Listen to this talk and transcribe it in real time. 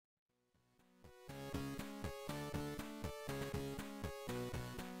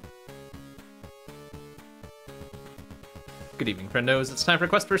Good evening, friendos. It's time for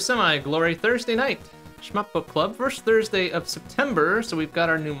Quest for Semi-Glory Thursday night. Shmup Book Club, first Thursday of September, so we've got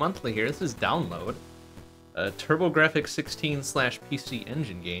our new monthly here. This is Download, a TurboGrafx 16/PC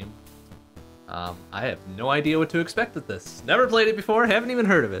Engine game. I have no idea what to expect with this. Never played it before, haven't even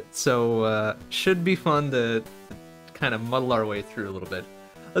heard of it, so should be fun to kind of muddle our way through a little bit.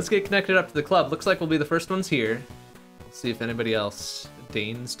 Let's get connected up to the club. Looks like we'll be the first ones here. We'll see if anybody else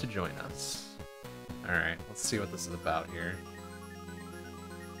deigns to join us. Alright, let's see what this is about here.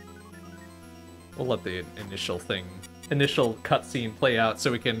 We'll let the initial cutscene play out so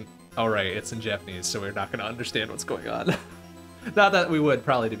we can... Oh right, it's in Japanese, so we're not going to understand what's going on. Not that we would,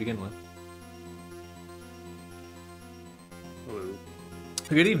 probably, to begin with. Hello.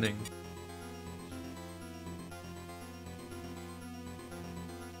 Good evening.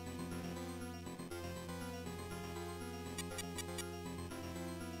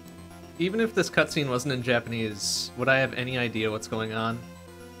 Even if this cutscene wasn't in Japanese, would I have any idea what's going on?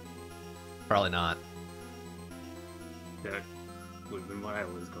 Probably not. That would have been what I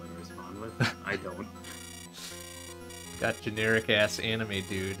was going to respond with. I don't. Got generic-ass anime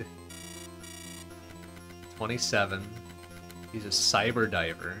dude. 27. He's a cyber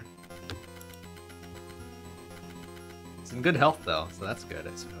diver. He's in good health, though, so that's good,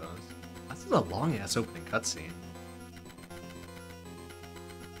 I suppose. This is a long-ass opening cutscene.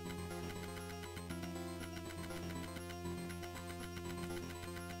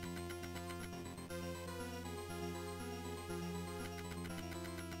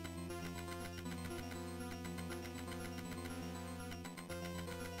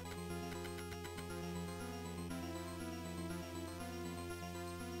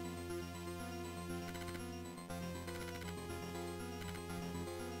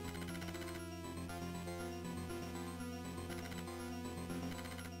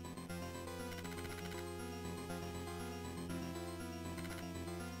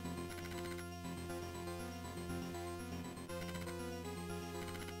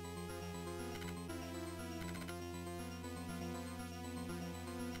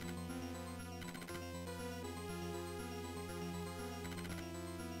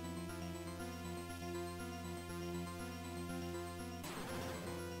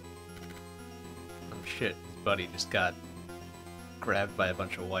 Shit, his buddy just got grabbed by a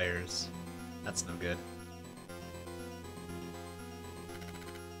bunch of wires. That's no good.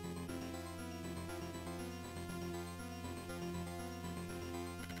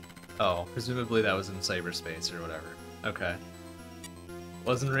 Oh, presumably that was in cyberspace or whatever. Okay.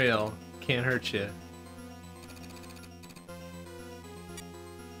 Wasn't real. Can't hurt you.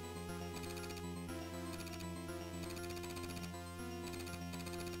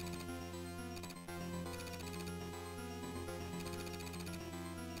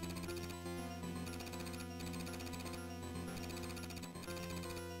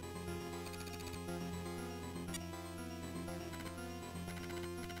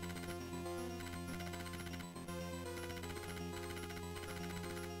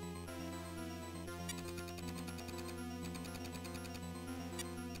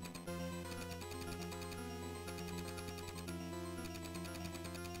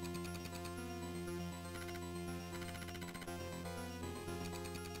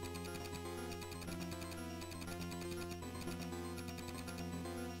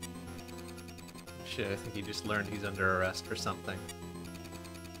 Shit, I think he just learned he's under arrest or something.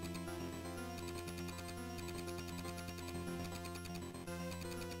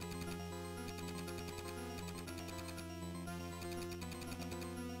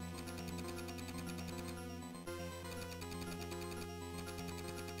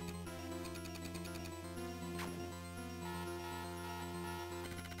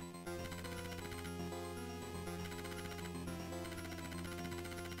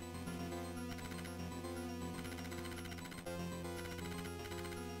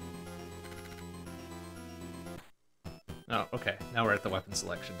 Oh, okay. Now we're at the weapon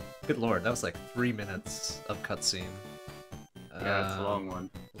selection. Good lord, that was like 3 minutes of cutscene. Yeah, it's a long one.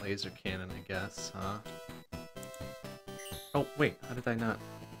 Laser cannon, I guess, huh? Oh, wait, how did I not...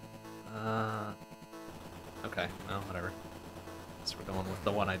 Okay, well, whatever. Guess we're going with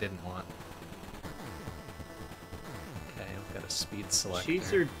the one I didn't want. Okay, we've got a speed selector.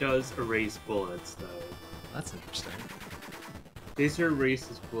 Chaser does erase bullets, though. That's interesting. Chaser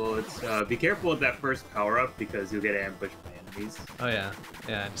erases bullets. Be careful with that first power-up, because you'll get ambushed by enemies. Oh yeah,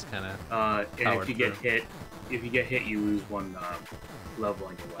 yeah, just kind of. And if you get hit, you lose one level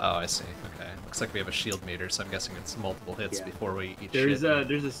on your weapon. Oh, I see. Okay, looks like we have a shield meter, so I'm guessing it's multiple hits before we eat there's shit.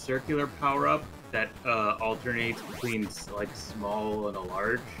 There's a circular power-up that alternates between like small and a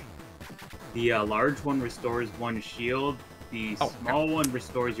large. The large one restores one shield, The Oh, small one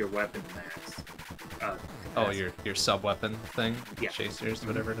restores your weapon max. Oh, your sub-weapon thing? Yeah. Chasers,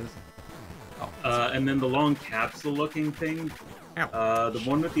 whatever it is? And then the long capsule-looking thing. Ow. The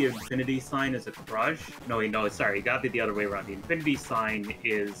one with the infinity sign is a crush. No, sorry, you got it the other way around. The infinity sign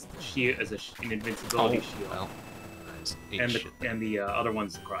is an invincibility shield. Well, and the other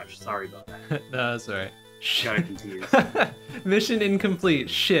one's the crush. Sorry about that. No, that's alright. Got it confused. Mission incomplete.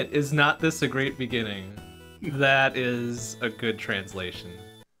 Shit, is not this a great beginning? That is a good translation.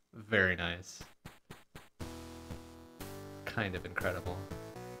 Very nice. Kind of incredible.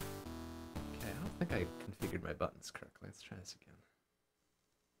 Okay, I don't think I configured my buttons correctly. Let's try this again.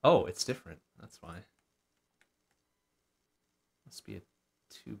 Oh, it's different. That's why. Must be a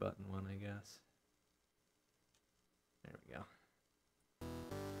 2-button one, I guess. There we go.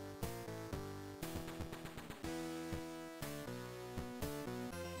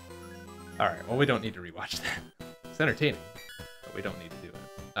 Alright, well, we don't need to rewatch that. It's entertaining, but we don't need to do it.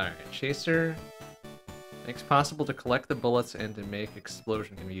 Alright, Chaser makes possible to collect the bullets and to make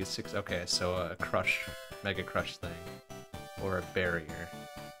explosion can be used 6. Okay, so a crush, mega crush thing, or a barrier.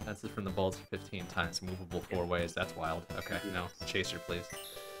 That's it from the bullets 15 times, movable 4 ways. That's wild. Okay, no, Chaser, please.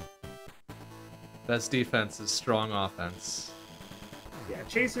 Best defense is strong offense. Yeah,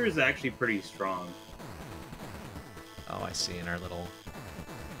 Chaser is actually pretty strong. Oh, I see. And our little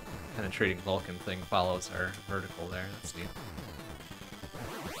penetrating Vulcan thing follows our vertical there. That's neat.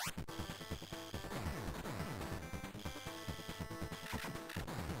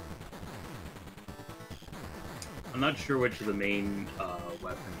 I'm not sure which of the main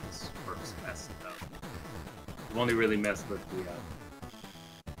weapons works best, though. I've only really messed with the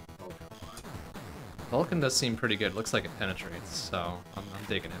Vulcan one. Vulcan does seem pretty good. Looks like it penetrates, so I'm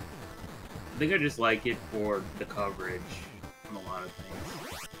digging it. I think I just like it for the coverage on a lot of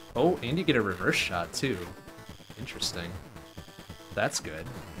things. Oh, and you get a reverse shot, too. Interesting. That's good.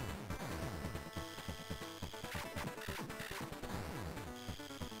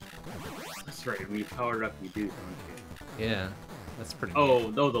 That's right, when you power it up, you do, don't you? Yeah, that's pretty Oh,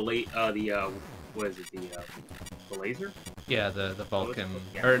 neat. no, what is it, the laser? Yeah, the Vulcan,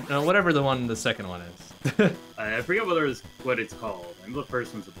 Yeah. or no, whatever the second one is. I forget what it's called. I know the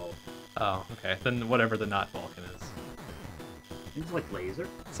first one's a Vulcan. Oh, okay. Then whatever the not Vulcan is. I think it's like laser?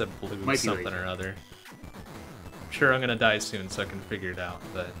 It's a blue Might be something laser. or other. I'm sure I'm gonna die soon, so I can figure it out,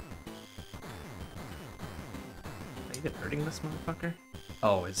 but... Are you even hurting this motherfucker?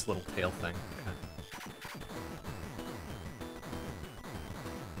 Oh, his little tail thing. Okay.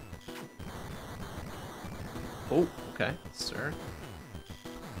 Oh, okay, sir.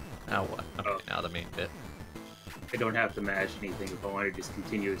 Now what? Okay, Oh. now the main bit. I don't have to mash anything. If I want to just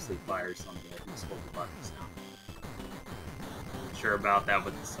continuously fire something, I can just hold the buttons now. Not sure about that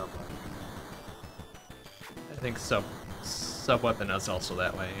with the sub-weapon. I think sub-weapon is also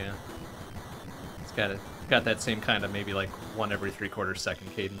that way, yeah. It's got that same kind of maybe like 1 every 3/4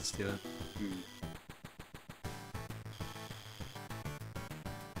 second cadence to it. Hmm.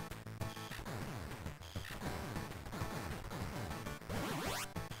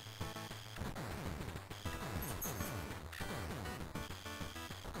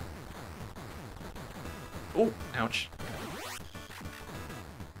 Oh, ouch.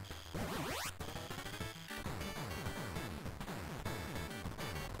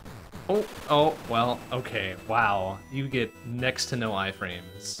 Oh, well, okay, wow. You get next to no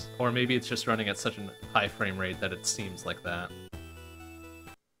iframes. Or maybe it's just running at such a high frame rate that it seems like that.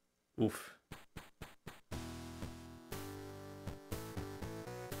 Oof.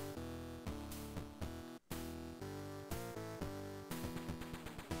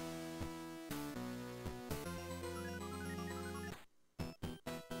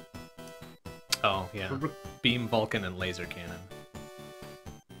 Oh, yeah. Beam Vulcan and laser cannon.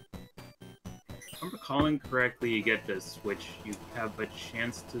 If I'm recalling correctly, you get to switch. You have a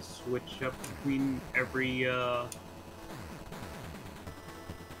chance to switch up between every,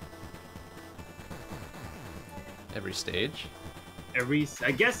 Every stage?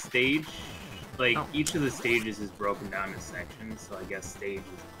 I guess stage. Like, Oh. each of the stages is broken down into sections, so I guess stage is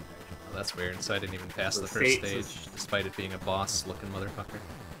a section. Oh, that's weird. So I didn't even pass So the first sta- so stage, despite it being a boss-looking motherfucker.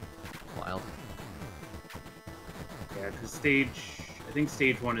 Wild. Yeah, because I think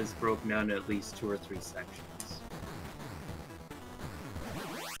stage 1 is broken down to at least 2 or 3 sections.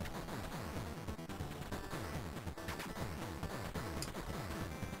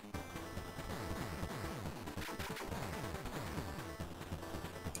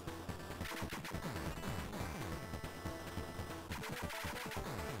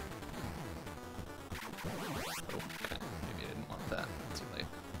 Okay, maybe I didn't want that. Too late.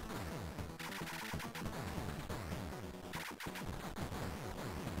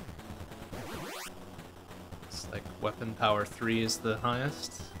 Looks like weapon power 3 is the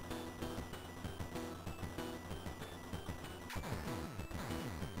highest.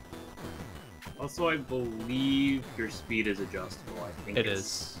 Also, I believe your speed is adjustable. I think it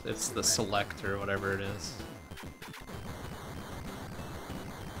is. It's the select or whatever it is.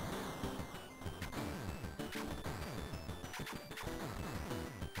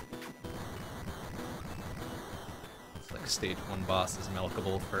 It's like stage 1 boss is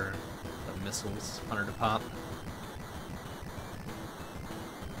milkable for the missiles, 100 a pop.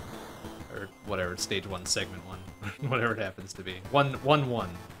 Or whatever, stage 1, segment 1, whatever it happens to be. 1-1-1.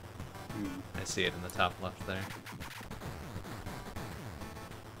 I see it in the top left there.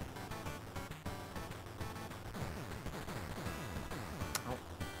 Oh.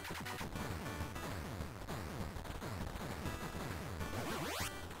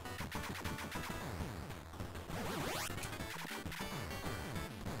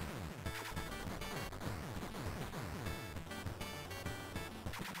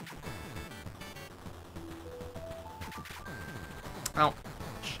 Oh.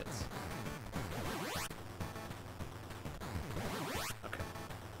 Shit. Okay.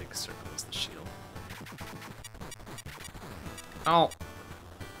 Big circle is the shield. Oh.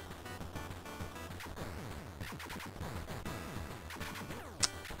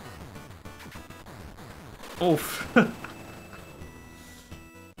 Oof.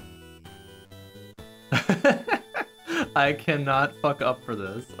 I cannot fuck up for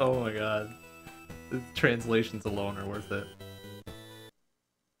this. Oh my god. The translations alone are worth it.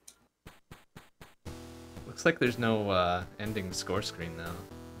 Looks like there's no ending score screen now.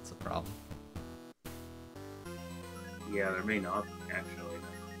 That's a problem. Yeah, there may not actually.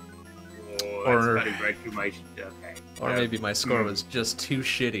 Oh, Or- that's cutting right through my. Okay. Or Yeah. maybe my score was just too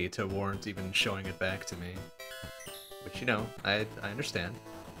shitty to warrant even showing it back to me. Which, you know, I understand.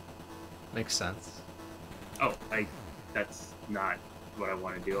 Makes sense. Oh, that's not what I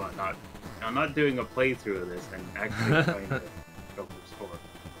want to do. I'm not doing a playthrough of this. I'm actually trying to go for score.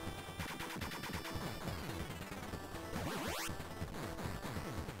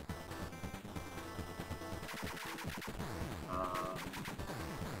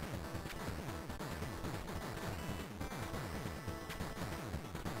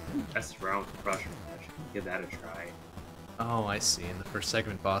 Mess around with the Crusher match. Give that a try. Oh, I see. And the first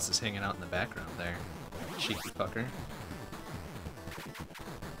segment boss is hanging out in the background there. Cheeky fucker.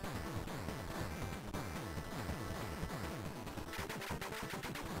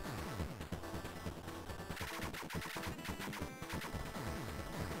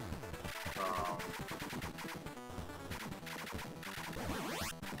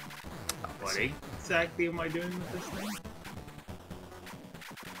 What exactly am I doing with this thing?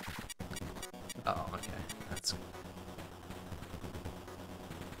 Oh, okay. That's...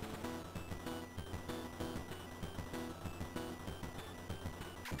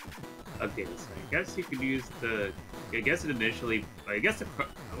 Okay, so I guess you could use the... I guess it initially... I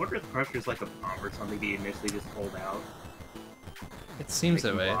wonder if the Crusher is like a bomb or something that you initially just hold out. It seems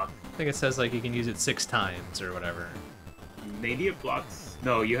that way. I Block. think it says like you can use it 6 times or whatever. Maybe it blocks...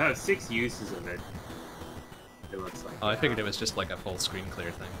 No, you have 6 uses of it. It looks like. Oh, I figured it was just like a full screen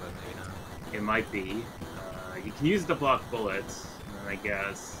clear thing, but maybe not. It might be. You can use it to block bullets, and then I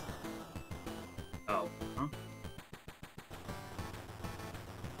guess... Oh, huh?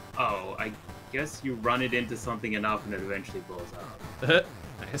 Oh, I guess you run it into something enough and it eventually blows up. Nice.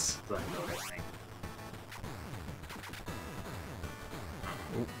 That's what I'm noticing.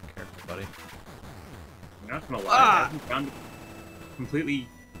 Ooh, careful, buddy. I'm not gonna lie, I haven't found it completely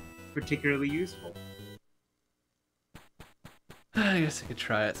particularly useful. I guess I could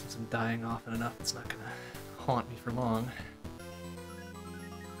try it since I'm dying often enough. It's not gonna haunt me for long.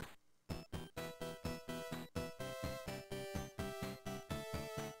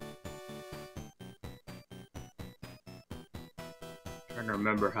 Trying to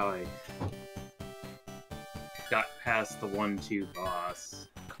remember how I got past the 1-2 boss.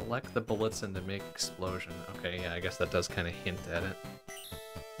 Collect the bullets and to make explosion. Okay, yeah, I guess that does kind of hint at it.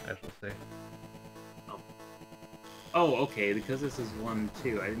 I shall say. Oh, okay, because this is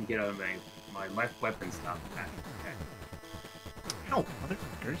 1-2, I didn't get out of my left weapon stop back. Okay. Ow,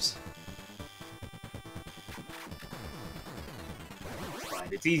 motherfuckers. Fine,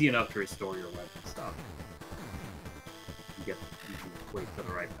 it's easy enough to restore your weapon stop. You can wait for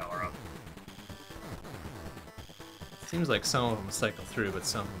the right power up. Seems like some of them cycle through, but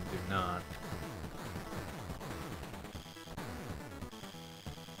some of them do not.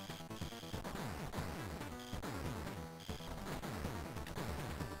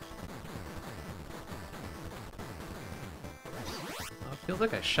 Oh, it feels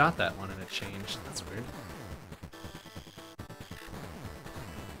like I shot that one and it changed. That's weird.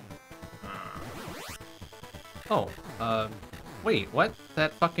 Oh, wait, what?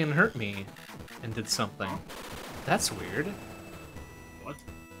 That fucking hurt me and did something. That's weird. What?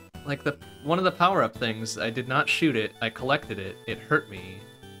 Like, one of the power-up things, I did not shoot it, I collected it, it hurt me,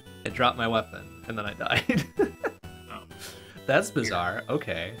 it dropped my weapon, and then I died. Oh. That's bizarre.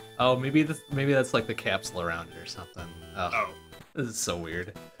 Okay. Oh, maybe that's like the capsule around it or something. Ugh. Oh. This is so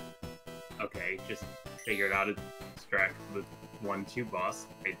weird. Okay, just figured out a strat with 1-2 boss.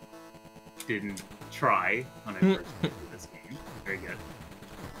 I didn't try when I first went through this game. Very good.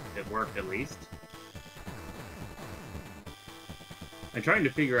 It worked at least. I'm trying to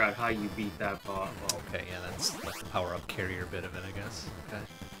figure out how you beat that boss. Well, Okay, yeah, that's like the power-up carrier bit of it, I guess. Okay.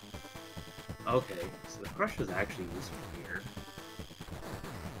 okay, so the crush was actually useful here.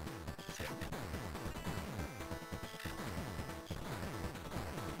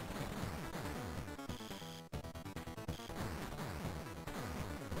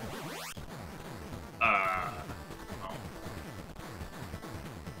 Oh.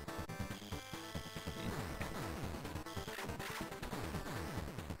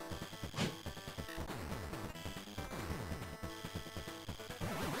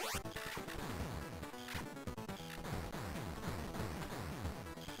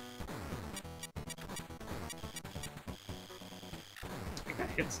 I got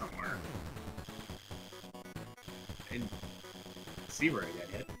hit somewhere. I didn't see where I got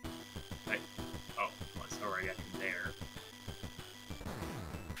hit. Oh, I saw where I got hit there.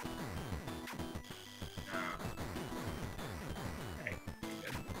 Okay,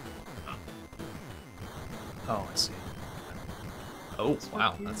 good. Oh. Oh, I see. Oh,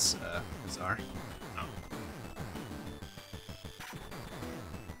 wow, that's bizarre. Oh.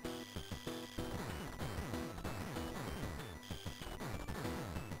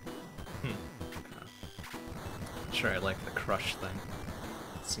 Not sure I like the crush thing.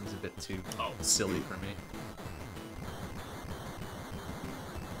 It seems a bit too silly for me.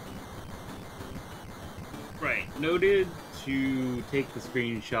 Right, noted to take the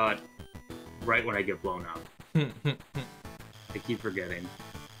screenshot right when I get blown up. I keep forgetting.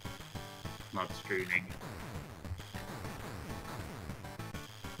 Not streaming.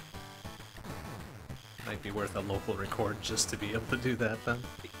 Might be worth a local record just to be able to do that then.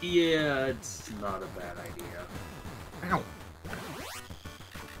 Yeah, it's not a bad idea. Ow!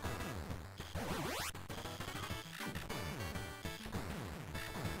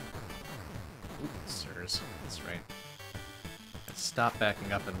 Ooh, sirs. That's right. Stop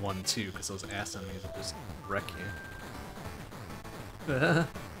backing up in 1-2, because those ass enemies will just wreck you.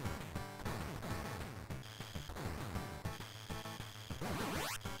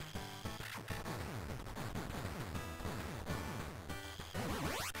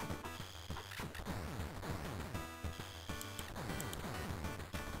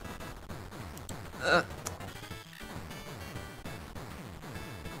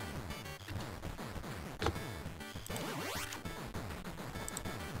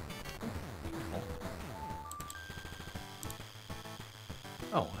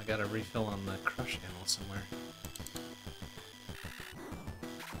 Oh, I got a refill on the crush ammo somewhere.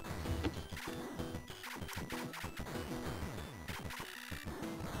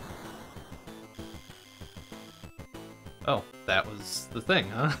 Oh, that was the thing,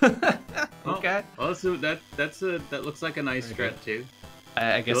 huh? Okay. Oh, so that looks like a nice strat too.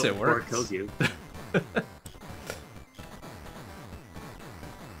 I guess it works. Or it kills you.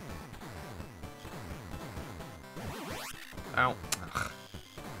 Ow. Ugh.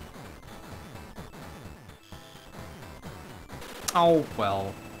 Oh,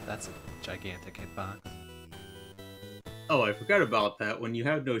 well, that's a gigantic hitbox. Oh, I forgot about that. When you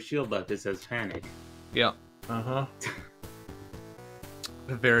have no shield left, it says panic. Yeah. Uh-huh.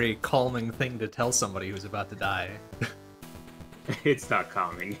 A very calming thing to tell somebody who's about to die. It's not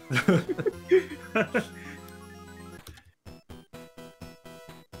calming.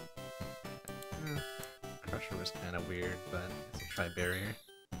 Crusher was kind of weird, but let's try barrier.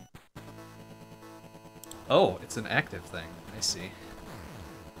 Oh, it's an active thing. I see.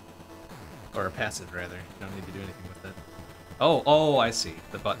 Or a passive, rather. You don't need to do anything with it. Oh, I see.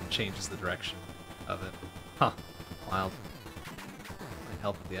 The button changes the direction of it. Huh. Wild. Might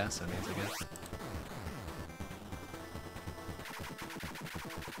help with the ass enemies, I guess.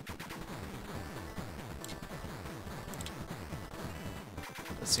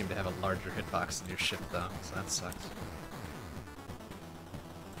 Does seem to have a larger hitbox than your ship, though, so that sucks.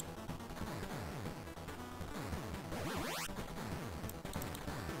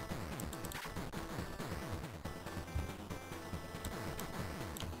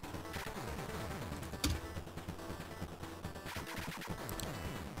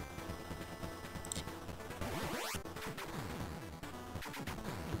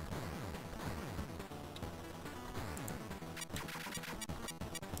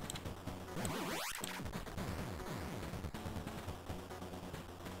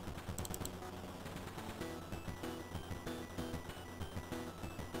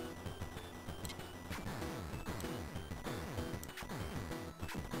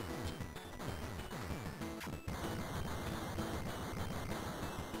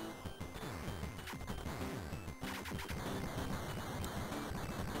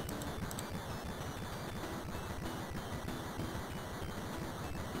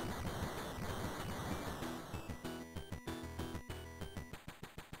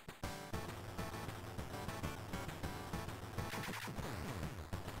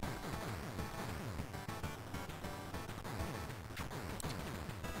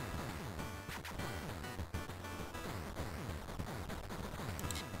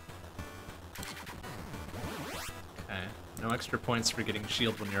 No extra points for getting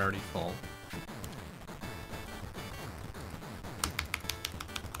shield when you're already full.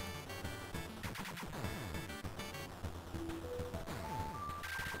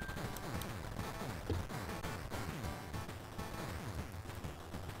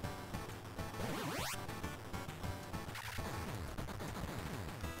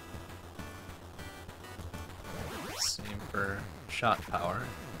 Same for shot power.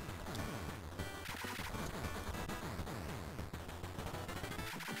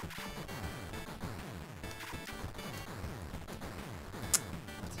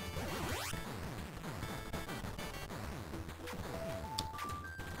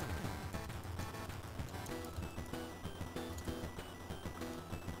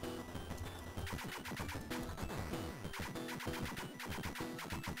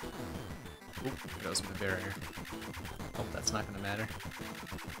 Oop, there goes my barrier. Oh, that's not gonna matter.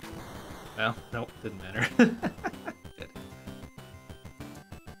 Well, nope, didn't matter. Good.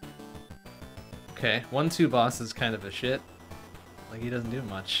 Okay, 1-2 boss is kind of a shit. Like, he doesn't do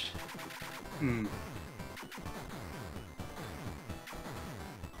much. Hmm.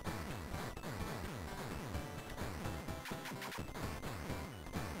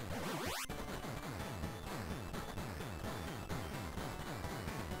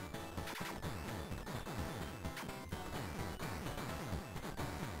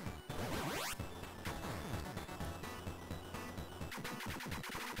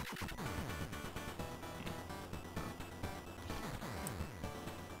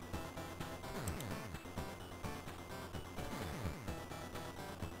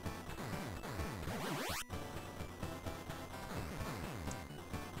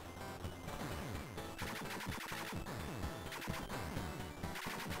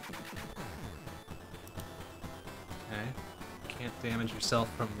 Okay. Can't damage yourself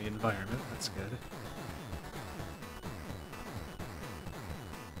from the environment, that's good.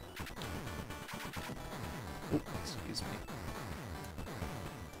 Oop, excuse me.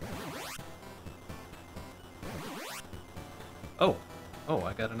 Oh! Oh,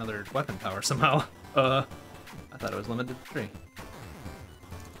 I got another weapon power somehow. I thought it was limited to 3.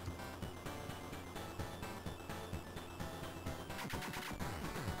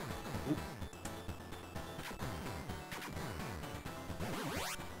 Oop.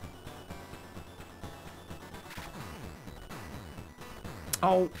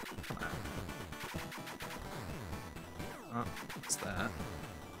 Oh! Come on. Oh, what's that?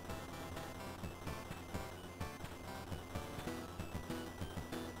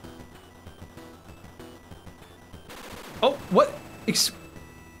 Oh, what?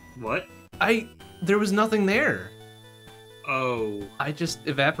 What? There was nothing there. Oh. I just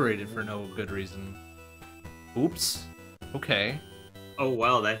evaporated for no good reason. Oops. Okay. Oh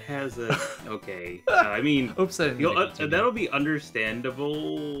wow, that has a okay. I mean, Oops, I didn't mean to continue. that'll be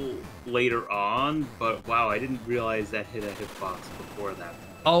understandable later on, but wow, I didn't realize that hit a hitbox before that.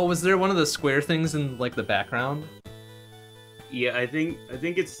 Oh, was there one of the square things in like the background? Yeah, I think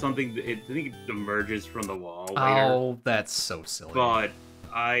it's something. I think it emerges from the wall later. Oh, that's so silly. But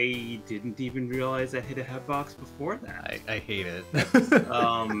I didn't even realize I hit a hitbox before that. I hate it.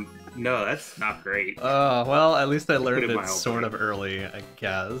 No, that's not great. Well, at least I learned it it sort of early, I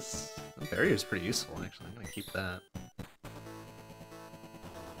guess. The barrier's pretty useful, actually. I'm gonna keep that.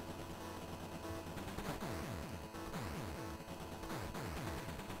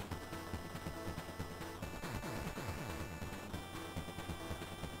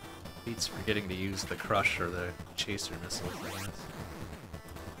 Beats forgetting to use the crush or the chaser missiles, I guess.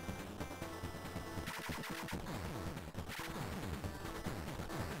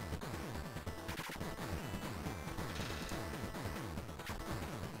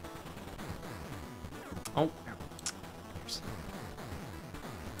 Oh.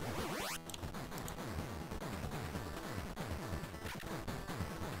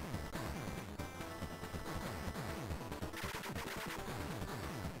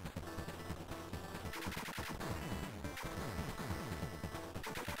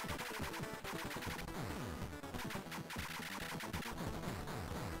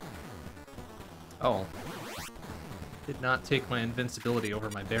 Oh. Did not take my invincibility over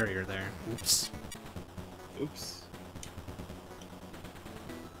my barrier there. Oops. Oops.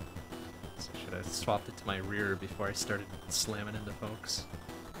 So should have swapped it to my rear before I started slamming into folks.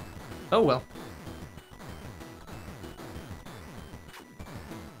 Oh well.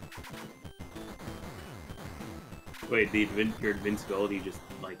 Wait, your invincibility just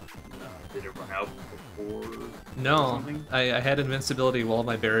like did it run out before? No, I had invincibility while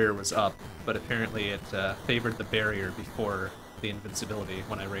my barrier was up, but apparently it favored the barrier before the invincibility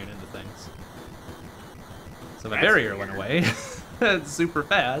when I ran into things. So my That's barrier weird. went away. It's super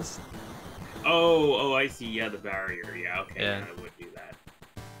fast. Oh, I see. Yeah, the barrier. Yeah, okay, Yeah. yeah, I would do that.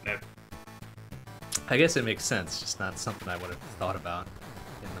 That I guess it makes sense, just not something I would have thought about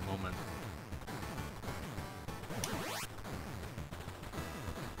in the moment.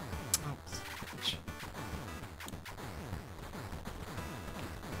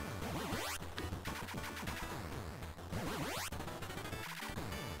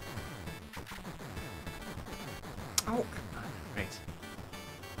 Oh, come on. Right.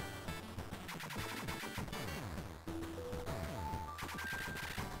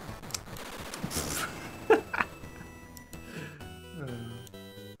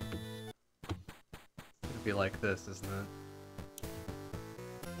 It'd be like this, isn't it?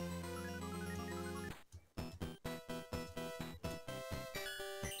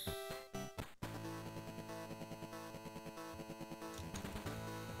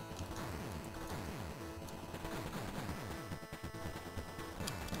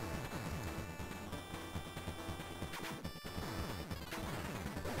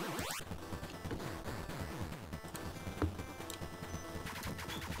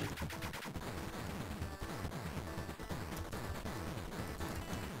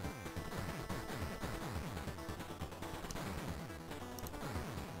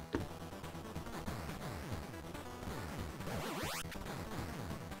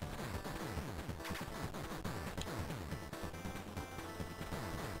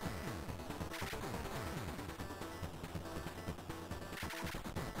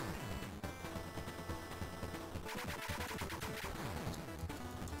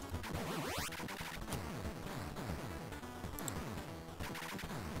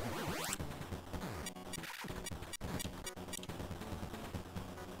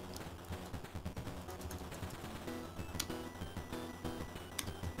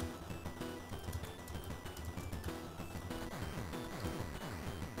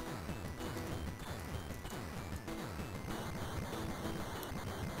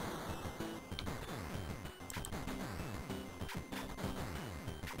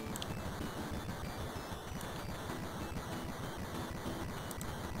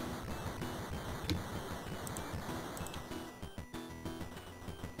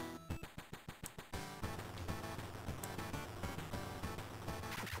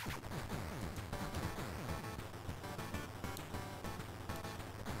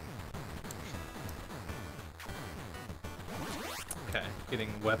 Okay, getting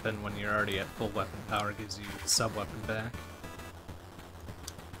weapon when you're already at full weapon power gives you sub-weapon back.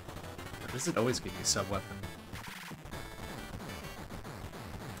 Or does it always give you sub-weapon?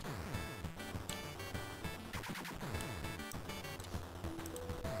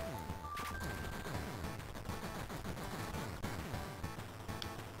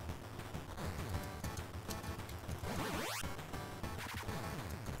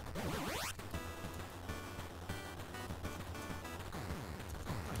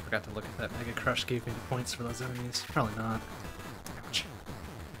 I forgot to look at that. Mega Crush gave me the points for those enemies. Probably not. Ouch.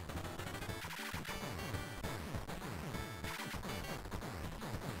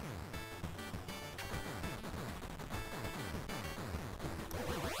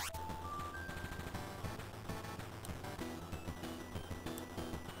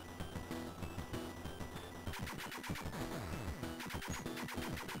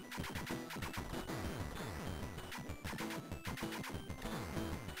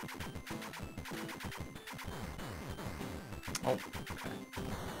 Oh, okay.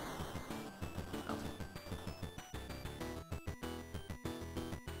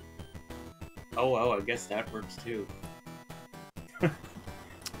 Oh, well, I guess that works too.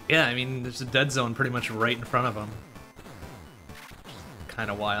 Yeah, I mean, there's a dead zone pretty much right in front of them. Kind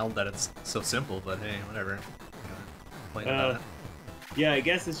of wild that it's so simple, but hey, whatever. Complain about it. Yeah, I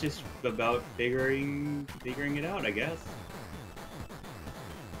guess it's just about figuring it out, I guess.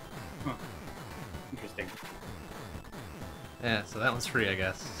 Huh. Interesting. Yeah, so that one's free, I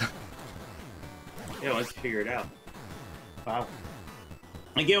guess. Yeah, let's figure it out. Wow.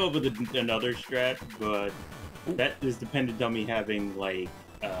 I came up with another strat, but that is dependent on me having like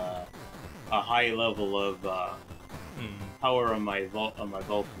a high level of power on my Vulcan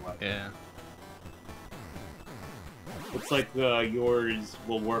weapon. Yeah. Looks like yours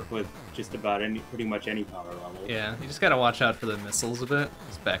will work with just about pretty much any power level. Yeah, you just gotta watch out for the missiles a bit.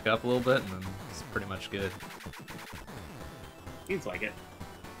 Just back up a little bit, and then it's pretty much good. Seems like it.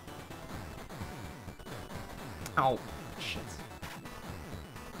 Ow. Shit.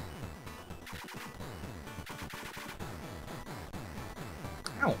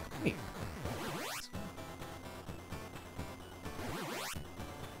 Ow. Hey.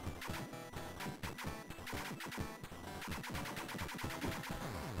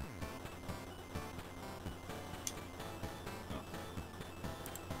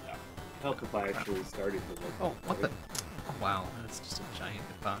 Help if I actually started to look. Oh, what the? Oh, wow, that's just a giant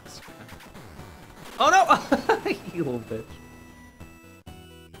hitbox. Okay. Oh no! You little bitch.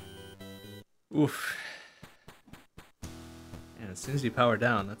 Oof. And as soon as you power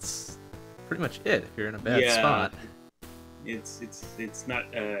down, that's pretty much it if you're in a bad spot. It's not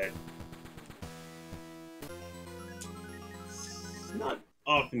it's not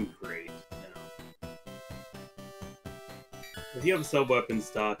often great, no. If you have a sub-weapon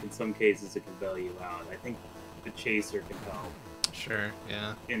stock, in some cases it can bail you out. I think the Chaser can help. Sure,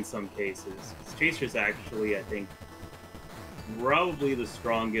 yeah. In some cases. Chaser's actually, I think, probably the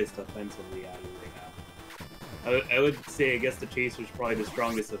strongest offensively out of the I would say, I guess the Chaser's probably the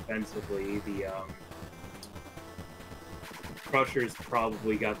strongest offensively. The Crusher's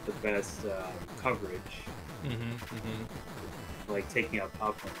probably got the best coverage. Like taking out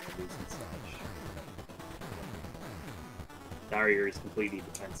popcorn and such. Barrier is completely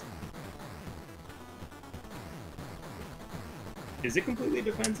defensive. Is it completely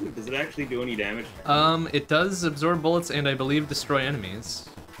defensive? Does it actually do any damage? It does absorb bullets and I believe destroy enemies.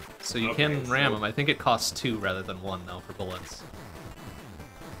 So you can ram them. I think it costs 2 rather than 1 though for bullets.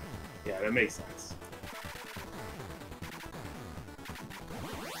 Yeah, that makes sense.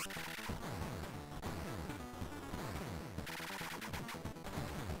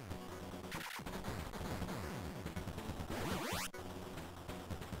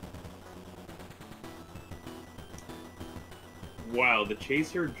 Wow, the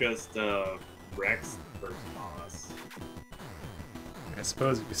Chaser just wrecks the first boss. I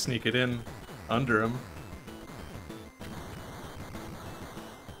suppose you could sneak it in under him.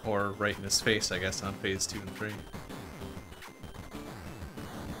 Or right in his face, I guess, on phase 2 and 3.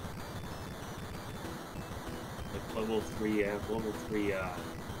 Like level 3, level 3,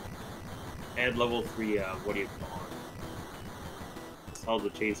 add level 3, what do you call it? Just hold the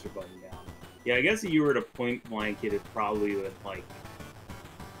Chaser button down. Yeah, I guess if you were to point blank it, it probably would, like,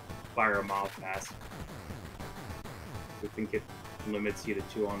 fire him off faster. I think it limits you to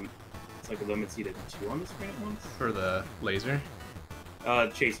 2 on... It's like it limits you to 2 on the screen at once? For the laser?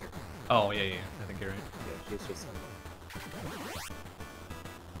 Chaser. Oh, yeah, I think you're right. Yeah, Chaser symbol.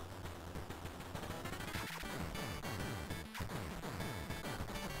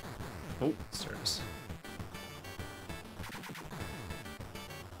 Oh, stairs.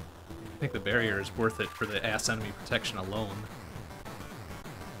 I think the barrier is worth it for the ass enemy protection alone.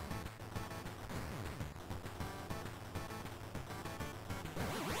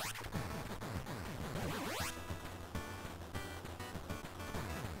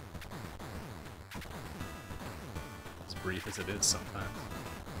 As brief as it is sometimes.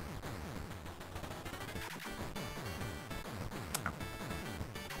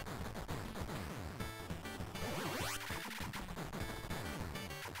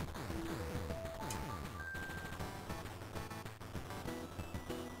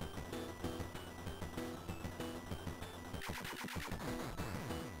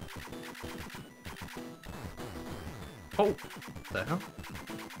 Oh, what the hell?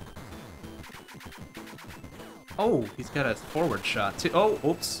 Oh, he's got a forward shot too. Oh,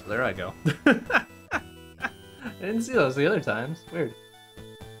 oops, there I go. I didn't see those the other times. Weird.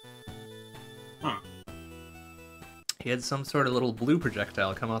 Huh. He had some sort of little blue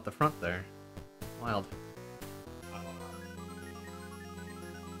projectile come out the front there. Wild.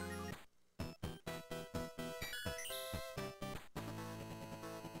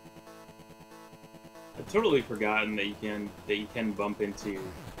 I've totally forgotten that you can bump into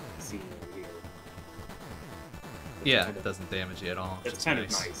scenery here. Yeah, it doesn't damage you at all. It's kind of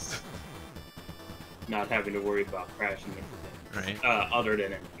nice. Not having to worry about crashing into things. Right. Other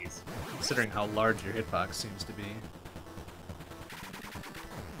than enemies. Considering how large your hitbox seems to be.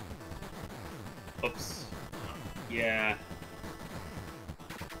 Oops. Yeah.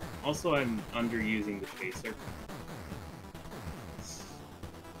 Also, I'm underusing the Chaser.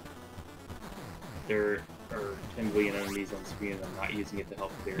 There are 10 billion enemies on screen and I'm not using it to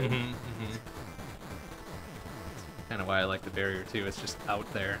help clear it. Kind of why I like the barrier too. It's just out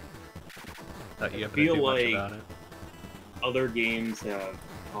there. That you have to feel do much like about it. Other games have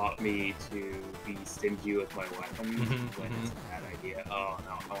taught me to be stingy with my weapons when it's a bad idea. Oh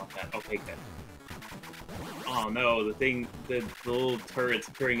no, I want that. I'll take that. Oh no, the little turrets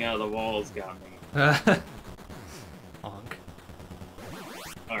appearing out of the walls got me. Honk.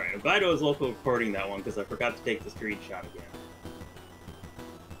 Alright, I'm glad I was local recording that one because I forgot to take the screenshot again.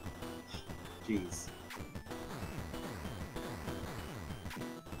 Jeez.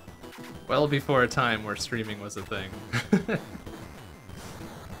 Well before a time where streaming was a thing.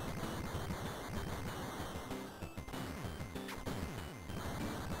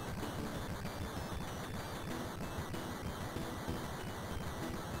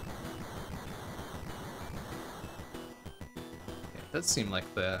 does seem like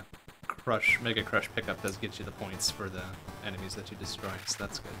the Mega Crush pickup does get you the points for the enemies that you destroy, so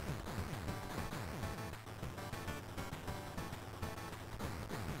that's good.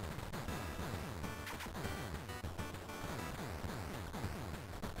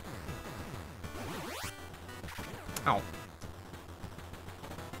 Ow.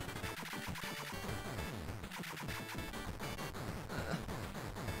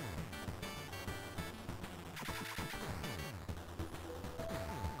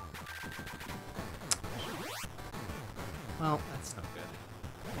 Well, that's not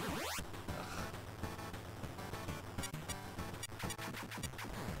good. Ugh.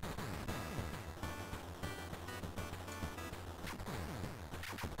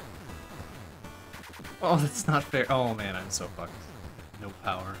 Oh, that's not fair. Oh man, I'm so fucked. No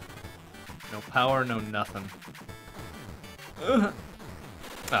power. No power, no nothing. Ugh.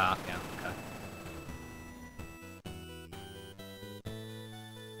 Ah, yeah, okay.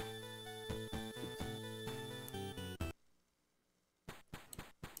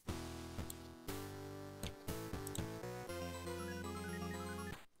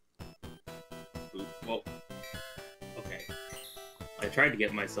 Well, okay. I tried to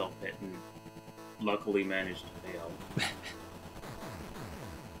get myself hit and luckily managed to fail.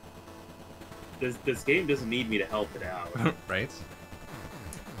 This game doesn't need me to help it out. Right?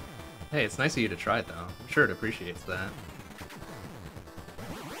 Hey, it's nice of you to try, though. I'm sure it appreciates that.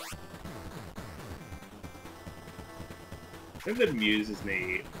 The thing that amuses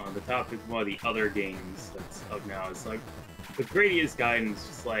me on the topic of one of the other games that's up now is like the Gradius guidance.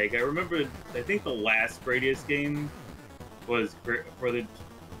 Just like I remember, I think the last Gradius game was for the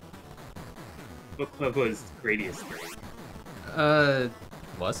book club was Gradius 3.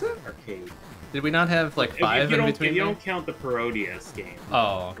 Was it? Arcade. Did we not have like 5 in between? If you don't count the Parodius game.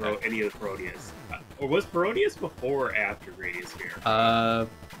 Oh, okay. Any of the Parodius. Or was Parodius before or after Gradius here?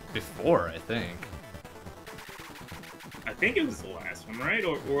 Before, I think. I think it was the last one, right?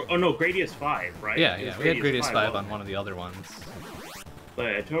 Or oh no, Gradius 5, right? Yeah, yeah, we had Gradius 5 on one of the other ones.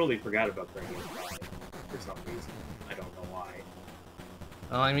 But I totally forgot about Gradius 5 for some reason. I don't know why.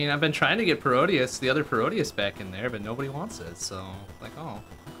 Well, I mean, I've been trying to get Parodius, the other Parodius back in there, but nobody wants it, so like, oh,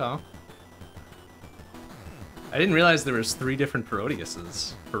 okay. I didn't realize there was 3 different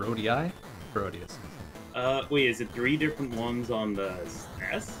Parodiuses. Parodii? Parodius. Wait, is it 3 different ones on the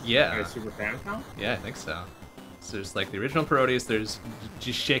SNES? Yeah. Or Super Famicom? Yeah, I think so. So there's like the original Parodius, there's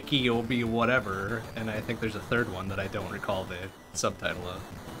Jisheki Obi whatever, and I think there's a third one that I don't recall the subtitle of.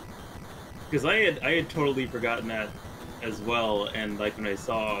 Because I had totally forgotten that as well, and like when I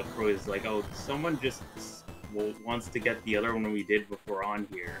saw Parodius, like, oh, someone just wants to get the other one we did before on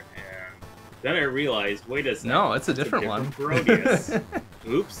here, and then I realized, wait a second. No, it's a different one. Parodius.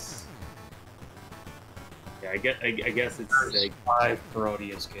 Oops. Yeah, I guess it's like 5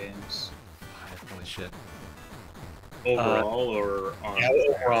 Parodius games. 5, holy shit. Overall or on? Yeah,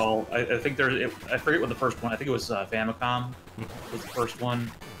 overall. I think there's. I forget what the first one. I think it was Famicom was the first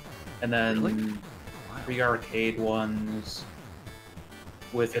one, and then Really? 3 arcade ones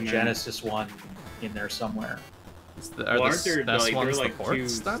with And a then- Genesis one in there somewhere. Are Well, the aren't there SNES like ones there are the like 2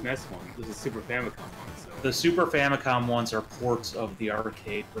 ports then? SNES ones? There's a Super Famicom one, so The Super Famicom ones are ports of the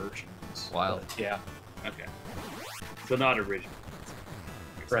arcade versions. Wild. But, yeah, okay. So not original.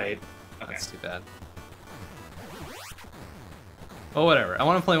 right. Okay. That's too bad. Oh, whatever. I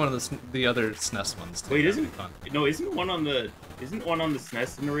want to play one of the other SNES ones too. Wait, That'd be isn't fun. no? Isn't one on the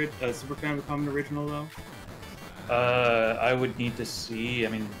SNES in the Super Famicom original though? I would need to see. I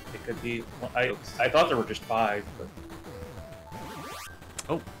mean, it could be. I thought there were just 5, but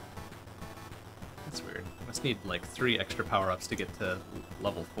Oh. That's weird. Must need like 3 extra power-ups to get to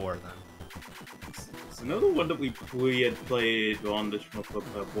level 4 then. So another one that we had played on the Shmup Club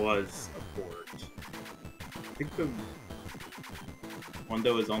was a port. I think the one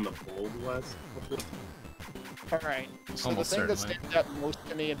that was on the Fold last couple. Alright, so Almost the thing that certainly. stands out most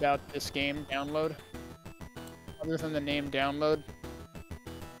to me about this game, download, other than the name download,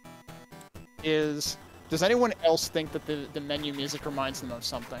 is, does anyone else think that the menu music reminds them of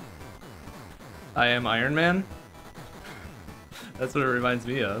something? I Am Iron Man? That's what it reminds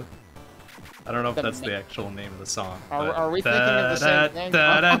me of. I don't know if The that's ma- the actual name of the song. Are we thinking of the same thing?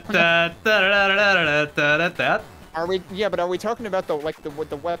 That? Are we, yeah, but are we talking about the, like, with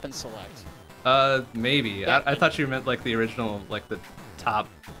the weapon select? Maybe. Yeah. I thought you meant like the original, like the top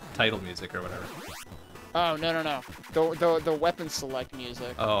title music or whatever. Oh, no. The weapon select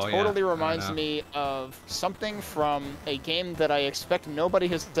music Oh, yeah. totally I reminds know. me of something from a game that I expect nobody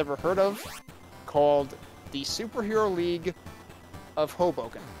has ever heard of, called the Superhero League of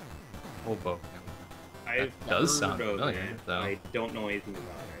Hoboken. Hoboken. I've does heard sound of familiar, it. though. I don't know anything about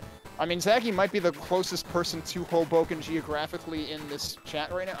it. I mean, Zachy might be the closest person to Hoboken geographically in this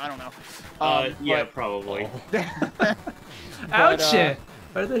chat right now. I don't know. Yeah, probably. But, Ouch! uh,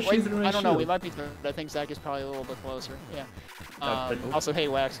 Why are they wait, shooting my I don't know. We shield? might be third. I think Zach is probably a little bit closer. Yeah. but- Also, hey,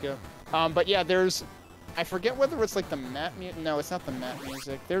 Wax, go. But yeah, there's. I forget whether it's like the map music. No, it's not the map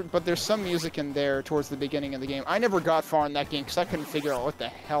music. But there's some music in there towards the beginning of the game. I never got far in that game because I couldn't figure out what the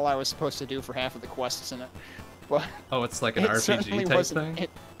hell I was supposed to do for half of the quests in it. But Oh, it's like an it certainly RPG type wasn't. thing?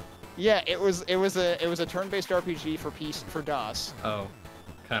 Yeah, it was a turn-based RPG for DOS Oh,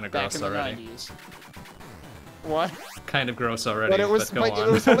 kind of back gross in the already. 90s. What? Kind of gross already, But it was go like on.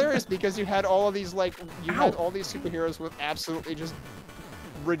 it was hilarious because you had all of these had Ow. all these superheroes with absolutely just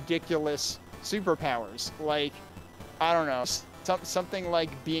ridiculous superpowers. Like, I don't know, something like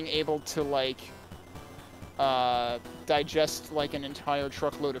being able to like digest like an entire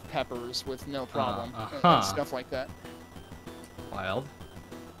truckload of peppers with no problem and uh-huh. stuff like that. Wild.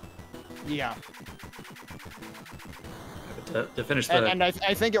 Yeah. To finish the And I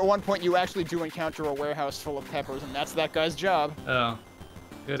think at one point you actually do encounter a warehouse full of peppers, and that's that guy's job Oh,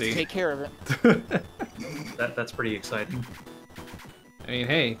 to goody. take care of it. that's pretty exciting. I mean,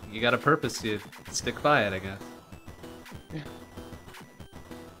 hey, you got a purpose, you stick by it, I guess.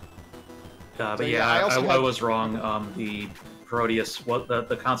 But So, yeah, yeah, I also I had- was wrong. The Parodius,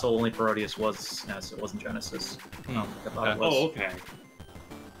 the console only Parodius was SNES. It wasn't Genesis. I thought it was. Oh, okay.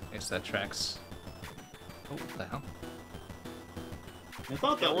 I guess that tracks. Oh, what the hell? I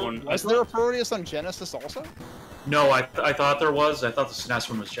thought that one. Was there a Proteus on Genesis also? No, I thought there was. I thought the SNES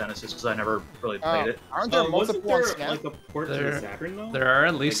one was Genesis because I never really played it. Aren't there Wasn't multiple on there SNES? like a port to There- the Saturn though? There are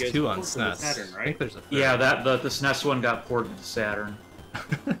at least guess two on ports to the SNES. Saturn, I right? think there's a third. Yeah, the SNES one got ported to Saturn.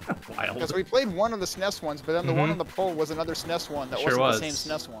 Wild. Because we played one of the SNES ones, but then the one on the poll was another SNES one that Sure wasn't was. the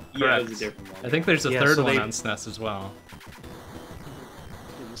same SNES one. Yeah, it was Correct. a different one. I think there's a Yeah, third so one they- on SNES as well.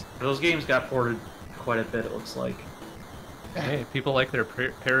 Jeez. Those games got ported quite a bit. It looks like. Hey, people like their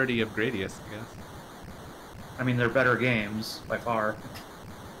parody of Gradius, I guess. I mean, they're better games by far.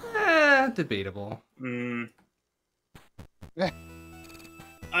 Debatable.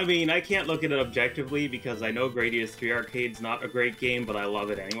 I mean, I can't look at it objectively because I know Gradius 3 Arcade's not a great game, but I love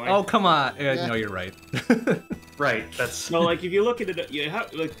it anyway. Oh, come on. No, you're right. Right. That's. So, like, if you look at it, you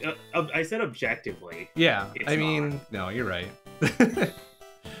have, like, I said objectively. Yeah, It's I mean, no, you're right.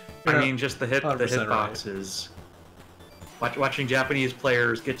 I mean, just the 100% right. hitboxes. Watching Japanese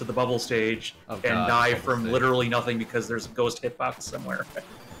players get to the bubble stage Oh, and God, die bubble from stage. literally nothing because there's a ghost hitbox somewhere.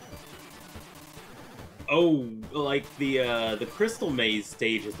 Oh, like the Crystal Maze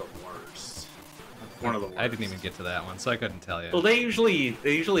stage is the worst. One of the worst. I didn't even get to that one, so I couldn't tell you. Well, they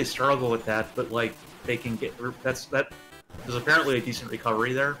usually struggle with that, but like they can get that. There's apparently a decent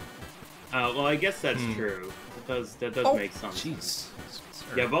recovery there. Well, I guess that's true. That does make some sense. Jeez.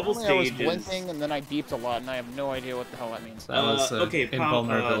 Yeah, bubble Apparently I was stage is. blinking and then I beeped a lot, and I have no idea what the hell that means. That was okay,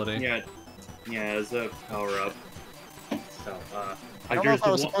 invulnerability. yeah, as a power up. So, I don't know if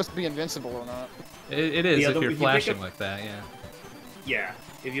I was supposed to be invincible or not. It is Yeah, if if you're you pick flashing up- like that, yeah. Yeah,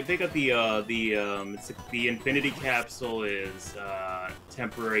 if you pick up the Infinity Capsule is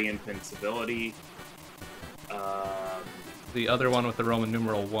temporary invincibility. The other one with the Roman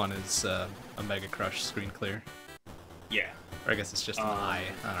numeral 1 is a Mega Crush screen clear. Yeah, Or I guess it's just an eye.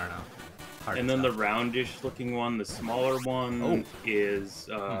 I don't know. Hard and to then the tell. roundish looking one, the smaller one, Oh. is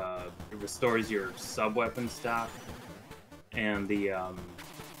it restores your sub weapon stock, and the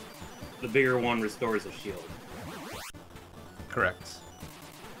bigger one restores a shield. Correct.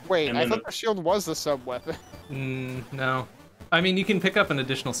 Wait, And I then thought the shield was the sub weapon. No. I mean, you can pick up an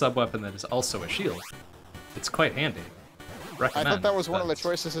additional sub-weapon that is also a shield. It's quite handy. I Recommend, thought that was one of the but-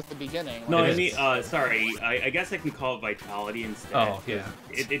 choices at the beginning. No, It I mean, is. sorry. I guess I can call it vitality instead. Oh, yeah.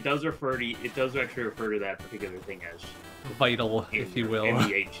 It does refer to. It does actually refer to that particular thing as Vital, in, if you will. In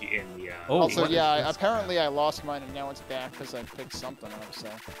the Oh, Also, what is yeah, this apparently I lost mine and now it's back because I picked something up. So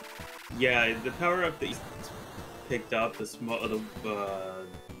yeah, the power up that you picked up, the smaller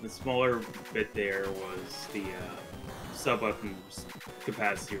bit there was the sub weapon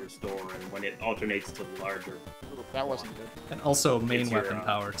capacity restore, and when it alternates to the larger. that wasn't good. And also main It's your, weapon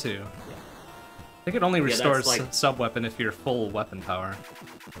power, too. I think it only that's restores like- sub-weapon if you're full weapon power.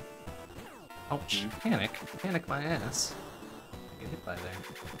 Ouch. Panic. Panic my ass. Get hit by there.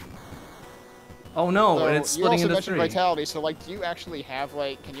 Oh no, So and it's you splitting also into mentioned 3. vitality. So like, do you actually have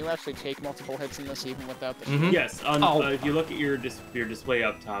like? Can you actually take multiple hits in this even without the? Mhm. Yes, Oh. if you look at your display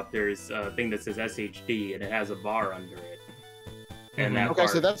up top, there's a thing that says SHD, and it has a bar under it. And that Okay, bar,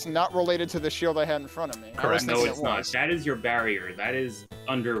 so that's not related to the shield I had in front of me. I was Correct. no, thinking it's it not. was. That is your barrier. That is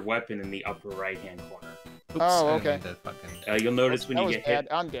under weapon in the upper right-hand corner. Oops, Oh, I okay. didn't mean to fucking... You'll notice when That you was get bad. hit.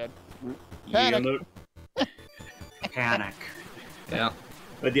 I'm dead. You'll Panic. Panic. Yeah.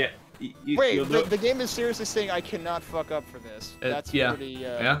 But yeah, Wait, you'll know. the game is seriously saying I cannot fuck up for this. That's yeah. pretty,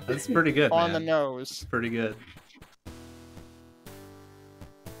 Yeah, that's pretty good, on man. the nose. Pretty good.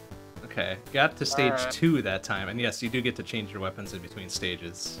 Okay, got to stage Alright. 2 that time, and yes, you do get to change your weapons in between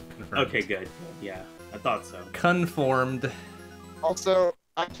stages. Confirmed. Okay, good. Yeah, I thought so. Conformed. Also,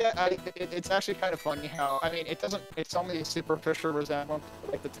 it's actually kind of funny how, I mean, it's only a superficial resemblance,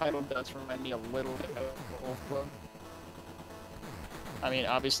 but, like, the title does remind me a little bit of Wolf Club. I mean,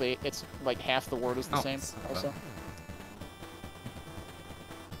 obviously, it's, like, half the word is the same, also.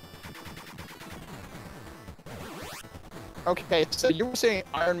 Okay, so you were saying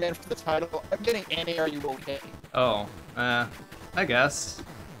Iron Man for the title. I'm getting Annie, are you okay? Oh, I guess.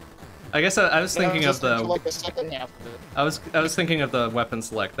 I was thinking of the. Like the second half of it. I was thinking of the weapon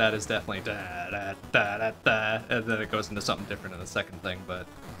select. That is definitely da da da da da, and then it goes into something different in the second thing, but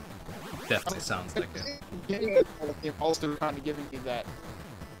definitely sounds like it. Also kind of giving you that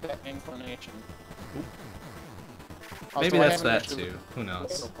inclination. Maybe Also, I that's haven't that actually- too. Who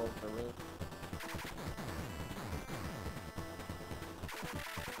knows?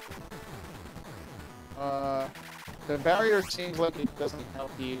 The barrier seems like it doesn't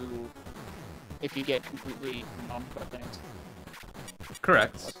help you if you get completely numbed by things.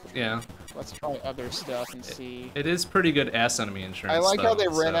 Correct. Yeah. Let's try other stuff and see. It is pretty good ass enemy insurance. I like how they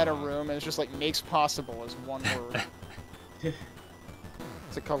though, ran so, out of room and it's just like makes possible as one word.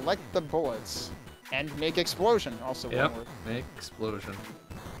 To collect the bullets and make explosion, also Yep. one word. Make explosion.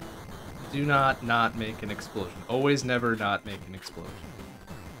 Do not make an explosion. Always never not make an explosion.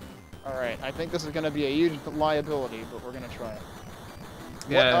 Alright, I think this is gonna be a huge liability, but we're gonna try it.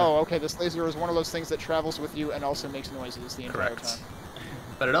 Yeah. Oh, okay, this laser is one of those things that travels with you and also makes noises the entire Correct. time.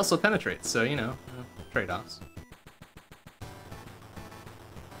 But it also penetrates, so you know, trade-offs.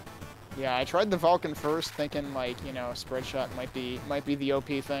 Yeah, I tried the Vulcan first, thinking like, you know, spread shot might be the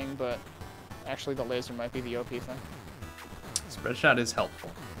OP thing, but actually the laser might be the OP thing. Spread shot is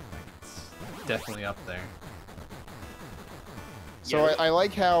helpful. It's definitely up there. So Yeah. I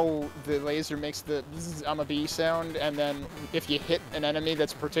like how the laser makes the I'm a bee sound, and then if you hit an enemy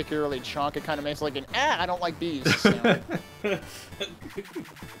that's particularly chunk, it kind of makes like an I don't like bees sound. Does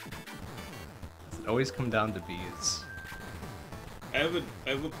it always come down to bees? I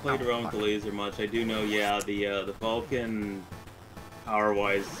haven't played around with the laser much. I do know, yeah, the Vulcan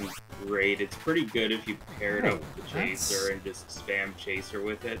power-wise isn't great. It's pretty good if you pair it up with the chaser and just spam chaser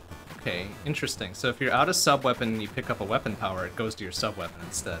with it. Okay, interesting. So if you're out of sub-weapon and you pick up a weapon power, it goes to your sub-weapon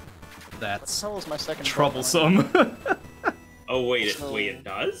instead. That's That was my second troublesome. Oh wait, it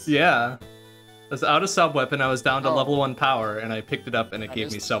does? Yeah. I was out of sub-weapon, I was down to Oh. level 1 power, and I picked it up and it That gave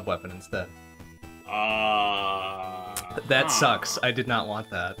is- me sub-weapon instead. That Sucks. I did not want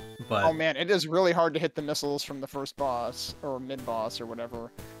that, but... Oh man, it is really hard to hit the missiles from the first boss, or mid-boss, or whatever,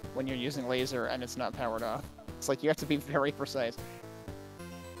 when you're using laser and it's not powered off. It's like you have to be very precise.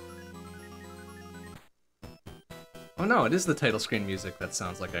 Oh no, it is the title screen music that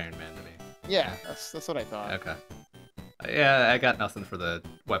sounds like Iron Man to me. Yeah, that's what I thought. Okay. Yeah, I got nothing for the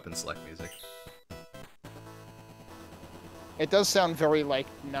weapon select music. It does sound very like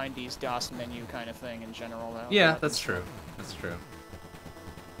 90s DOS menu kind of thing in general, though. Yeah, that's true. That's true.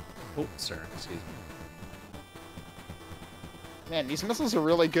 Oh, sir, excuse me. Man, these missiles are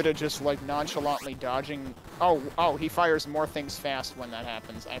really good at just like nonchalantly dodging. Oh, he fires more things fast when that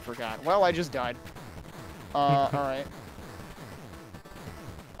happens. I forgot. Well, I just died. Alright.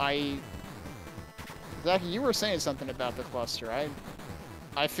 Zach, you were saying something about the cluster.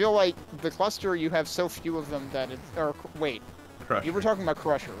 I feel like the cluster, you have so few of them that it's... Or, wait. Crusher. You were talking about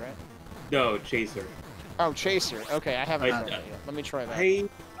Crusher, right? No, chaser. Oh, Chaser. Okay, I haven't I- tried that yet. Let me try that.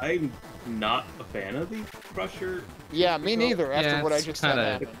 I'm not a fan of the Crusher. Yeah, me neither, after Yeah, what I it's just said kinda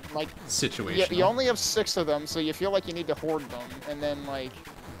happened. Like, Situational. you only have 6 of them, so you feel like you need to hoard them, and then, like...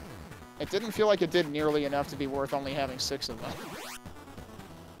 It didn't feel like it did nearly enough to be worth only having 6 of them.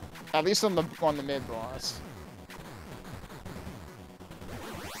 At least on the mid-boss.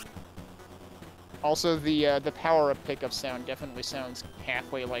 Also, the power-up pickup sound definitely sounds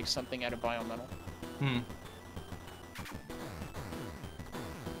halfway like something out of Biometal. Hmm.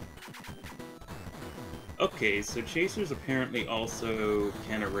 Okay, so chasers apparently also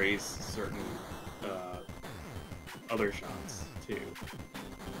can erase certain other shots too.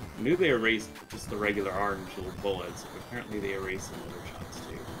 I knew they erased just the regular orange little bullets, but apparently they erase some other shots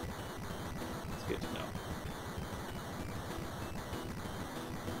too. It's good to know.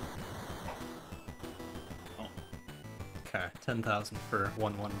 Okay, 10,000 for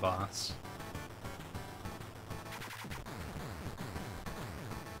 1-1 boss.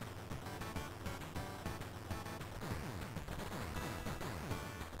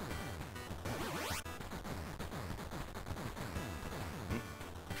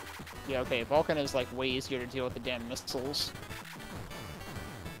 Yeah, okay, Vulcan is like way easier to deal with the damn missiles.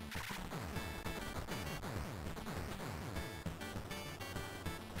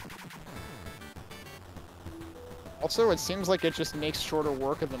 Also, it seems like it just makes shorter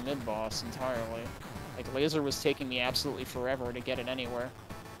work of the mid-boss entirely. Like, Laser was taking me absolutely forever to get it anywhere.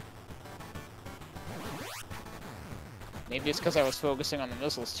 Maybe it's because I was focusing on the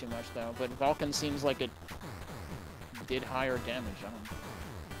missiles too much, though, but Vulcan seems like it did higher damage on him.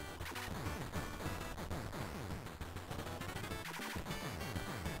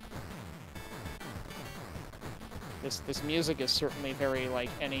 This music is certainly very, like,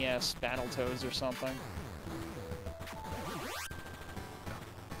 NES Battletoads or something.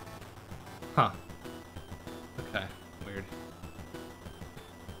 Huh. Okay, weird.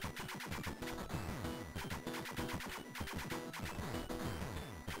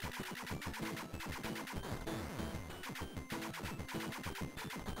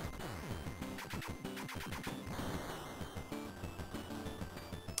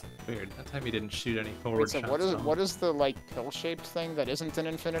 Weird. That time he didn't shoot any forward Wait, so shots. what is the, like, pill-shaped thing that isn't an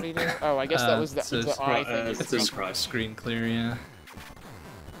infinity do? Oh, I guess that was the eye thing. It's a screen clear, yeah.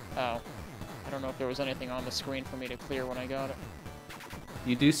 Oh. I don't know if there was anything on the screen for me to clear when I got it.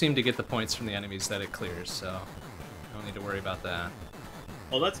 You do seem to get the points from the enemies that it clears, so don't need to worry about that.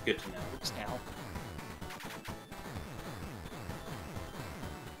 Well, that's good to know. Oops, ow.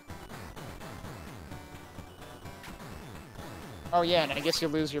 Oh yeah, and I guess you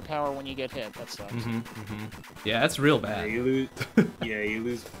lose your power when you get hit. That sucks. Yeah, that's real Yeah, bad. you lose. Yeah, you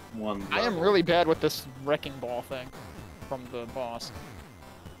lose one. Level. I am really bad with this wrecking ball thing from the boss.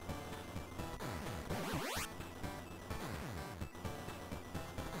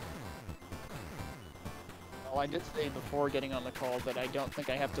 Well, I did say before getting on the call that I don't think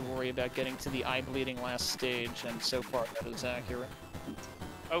I have to worry about getting to the eye-bleeding last stage, and so far that is accurate.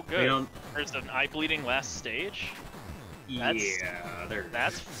 Oh, good. There's an eye-bleeding last stage?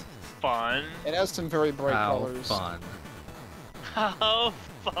 That's fun. It has some very bright colors. Fun. How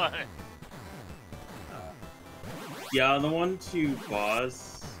fun. Yeah, on the 1-2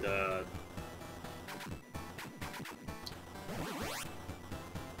 boss,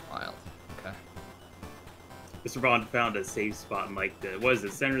 Wild. Okay. Mr. Bond found a safe spot in, like, what is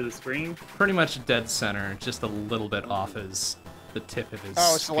it, center of the screen? Pretty much dead center, just a little bit off the tip of his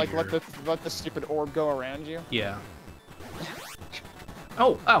so like spear. let the stupid orb go around you? Yeah.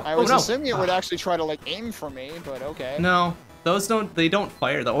 Oh, I was assuming it would actually try to, like, aim for me, but okay. No, they don't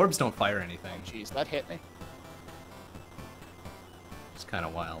fire. The orbs don't fire anything. Jeez, that hit me. It's kind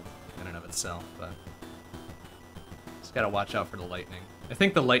of wild in and of itself, but just gotta watch out for the lightning. I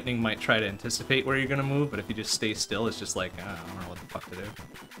think the lightning might try to anticipate where you're gonna move, but if you just stay still, it's just like, I don't know what the fuck to do.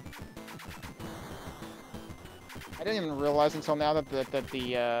 I didn't even realize until now that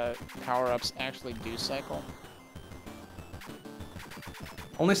the power-ups actually do cycle.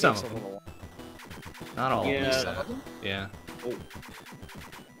 Only some of them. Not all. Yeah. Some of them? Yeah. Oh.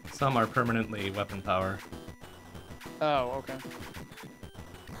 Some are permanently weapon power. Oh, okay.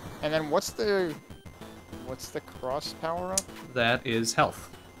 And then what's the cross power up? That is health.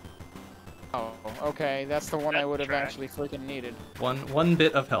 Oh, okay. That's the one I would have track. actually freaking needed. One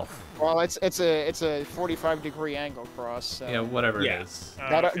bit of health. Well, it's a 45-degree angle cross. So Yeah, whatever Yeah. it is.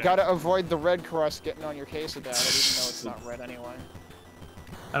 gotta avoid the red cross getting on your case about it, even though it's not red anyway.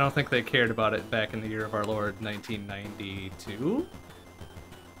 I don't think they cared about it back in the year of our Lord 1992.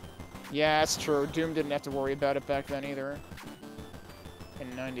 Yeah, that's true. Doom didn't have to worry about it back then either.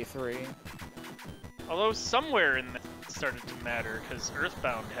 In '93. Although somewhere in that it started to matter, because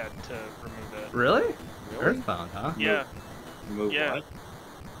Earthbound had to remove it. Really? Really? Earthbound, huh? Yeah. Remove Yeah. what?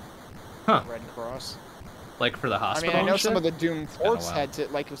 Huh. Red cross. Like for the I hospital mean, I know and some of shit? the Doom kinda ports wild. had to,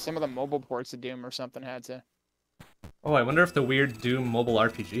 like some of the mobile ports of Doom or something had to. Oh, I wonder if the weird Doom mobile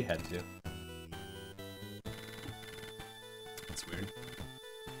RPG had to. That's weird.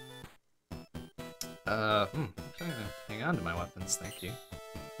 I'm gonna hang on to my weapons, thank you.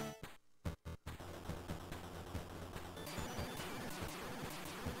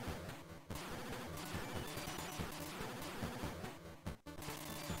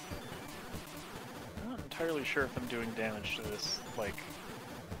 I'm not entirely sure if I'm doing damage to this, like...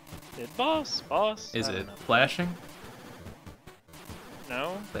 Boss? Boss? Is I don't it know. flashing?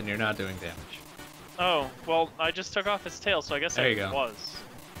 No? Then you're not doing damage. Oh, well, I just took off its tail, so I guess There you it go. was.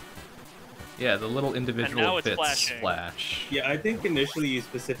 Yeah, the little individual now it's bits flashing. flash. Yeah, I think initially you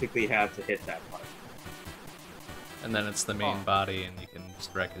specifically have to hit that part. And then it's the main body and you can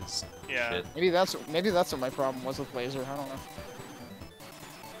just wreck his Yeah. shit. Maybe that's what my problem was with laser. I don't know.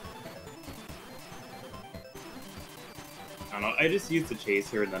 I don't know. I just used the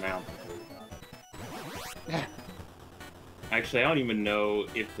chaser and then I don't think I really got it. Actually, I don't even know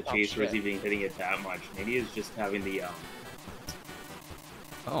if the chaser is even hitting it that much. Maybe it's just having the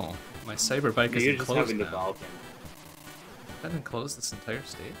Oh, my cyber bike is maybe it's just enclosed having the now. Vulcan. That enclosed this entire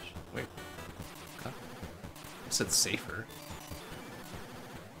stage? Wait. Okay. I said safer.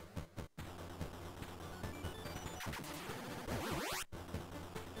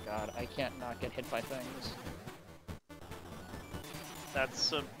 God, I can't not get hit by things.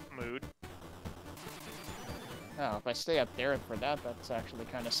 That's a mood. Oh, if I stay up there for that, that's actually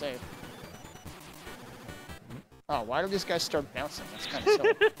kind of safe. Oh, why do these guys start bouncing? That's kind of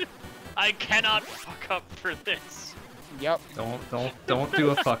silly. I cannot fuck up for this. Yep. Don't do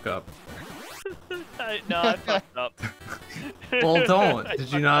a fuck up. No, I fucked up. Well, don't.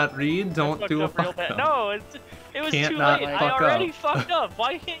 Did you not read? Don't do a fucked up real fuck bad. up. No, it was Can't too not late. I fuck already up. fucked up.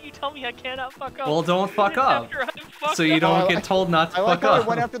 Why can't you tell me I cannot fuck up? Well, don't fuck up. After I fucked So you up? don't get told not to I like fuck how I up.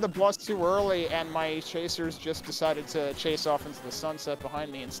 went after the boss too early, and my chasers just decided to chase off into the sunset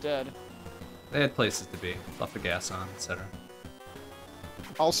behind me instead. They had places to be. Left the gas on, etc.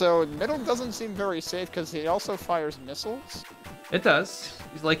 Also, middle doesn't seem very safe because he also fires missiles. It does.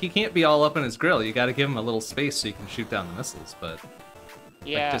 Like, you can't be all up in his grill. You gotta give him a little space so you can shoot down the missiles, but...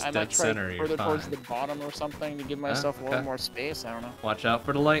 Yeah, just I might dead try center, you're further towards fine. the bottom or something to give myself a little okay. more space. I don't know. Watch out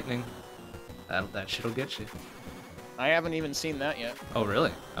for the lightning. That shit'll get you. I haven't even seen that yet. Oh,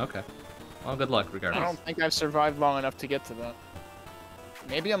 really? Okay. Well, good luck, I regardless. don't think I've survived long enough to get to that.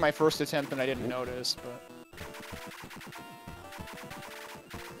 Maybe on my first attempt and I didn't notice, but...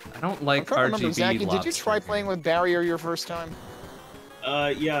 I don't I'm like trying to remember, RGB Zachy, did you lobster try playing with Barrier your first time?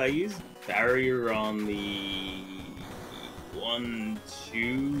 Yeah, I used barrier on the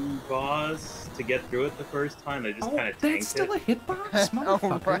 1-2 boss to get through it the first time. I just kind of tanked that's still it. a hitbox, Oh,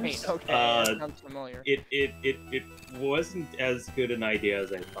 motherfuckers. right, okay, that sounds familiar. It wasn't as good an idea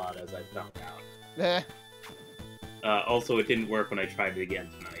as I thought, as I found out. Eh, Also, it didn't work when I tried it again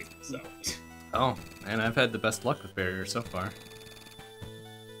tonight, so... Oh, and I've had the best luck with barrier so far.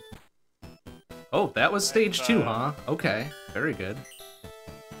 Oh, that was stage 2, huh? Okay, very good.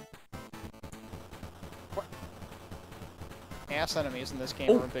 ass enemies in this game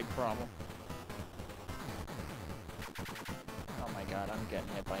are a big problem. Oh my god, I'm getting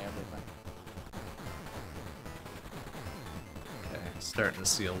hit by everything. Okay, starting to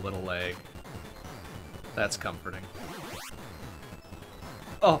see a little lag. That's comforting.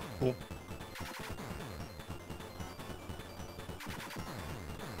 Oh, cool.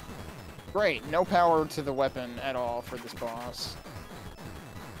 Great, no power to the weapon at all for this boss.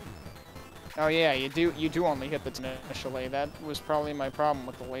 Oh yeah, you do only hit the initially. That was probably my problem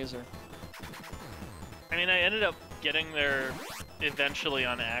with the laser. I mean, I ended up getting there eventually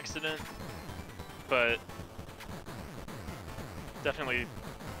on accident, but definitely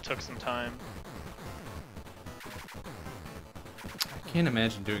took some time. I can't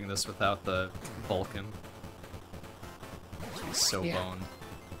imagine doing this without the Vulcan. He's so boned.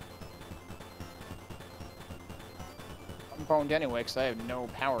 I'm boned anyway because I have no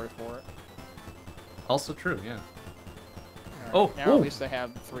power for it. Also true, yeah. Right, Oh, now at least I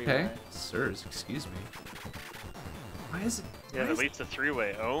have three-way. Okay, sirs, excuse me. Why is it? Yeah, that leads to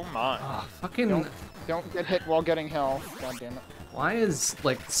three-way. Oh my. Ah, fucking. Don't get hit while getting health. God damn it. Why is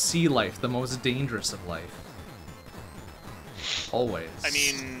like sea life the most dangerous of life? Always. I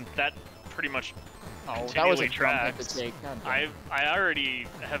mean, that pretty much Oh, that was a continually dumb hit tracks. to take. God damn it. I already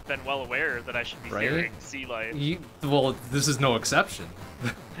have been well aware that I should be Right? fearing sea life. Well, this is no exception.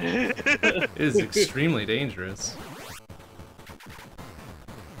 It is extremely dangerous.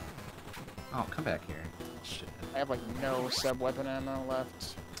 Oh, come back here. Shit. I have like no sub-weapon ammo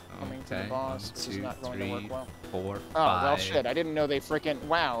left coming to the Okay, boss, which is 1, 2, not going to work 3, well. 4, Oh, well 5. shit, I didn't know they freaking...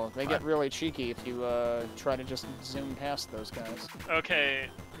 Wow, they get 5. really cheeky if you try to just zoom past those guys. Okay,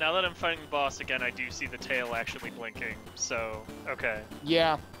 now that I'm fighting the boss again, I do see the tail actually blinking, so, okay.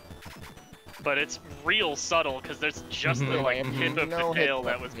 Yeah, But it's real subtle, because there's just the, Mhm. like, Mhm. tip of No the hit tail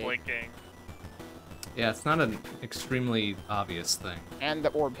that left was gate. blinking. Yeah, it's not an extremely obvious thing. and the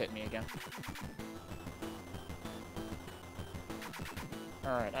orb hit me again.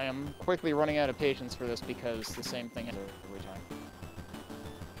 Alright, I am quickly running out of patience for this because the same thing happens every time.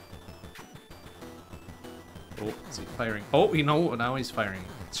 Oh, is he firing? Oh, you know, now he's firing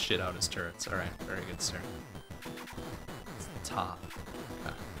shit out his turrets. Alright, very good, sir. It's the top.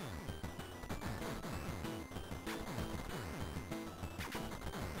 Okay.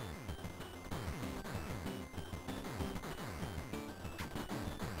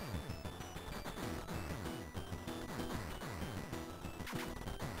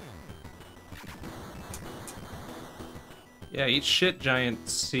 Yeah, eat shit, giant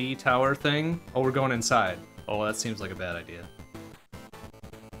sea tower thing. Oh, we're going inside. Oh, that seems like a bad idea.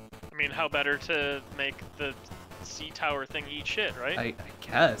 I mean, how better to make the sea tower thing eat shit, right? I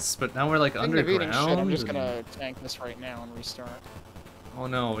guess, but now we're like Speaking of eating underground. shit, I'm just and- gonna tank this right now and restart. Oh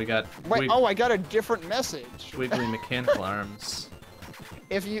no, we got Wait, oh, I got a different message. wiggly mechanical arms.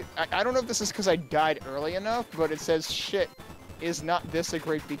 If you, I don't know if this is because I died early enough, but it says shit. Is not this a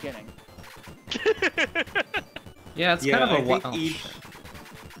great beginning? Yeah, it's Yeah, kind of a I think oh, each shit.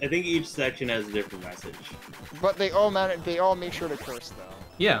 I think each section has a different message. But they all make sure to curse though.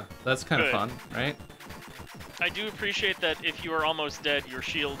 Yeah, that's kind of Good. fun, right? I do appreciate that if you are almost dead, your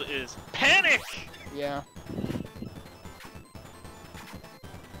shield is panic! Yeah.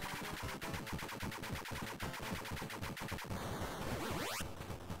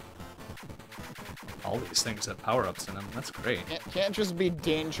 All these things have power-ups in them. That's great. Can't just be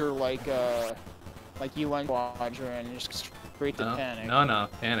danger like UN Quadrant and just straight to panic. No,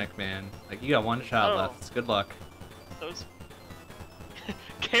 panic, man. Like, you got one shot Oh. left. Good luck. Those...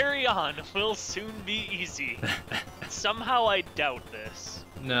 Carry on, will soon be easy. Somehow I doubt this.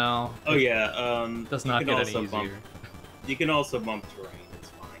 No. Oh yeah, Does you not can get any also easier. You can also bump terrain. It's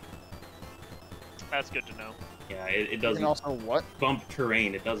fine. That's good to know. Yeah, it You doesn't can also what? bump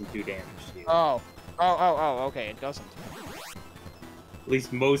terrain. It doesn't do damage to you. Oh, okay, it doesn't. At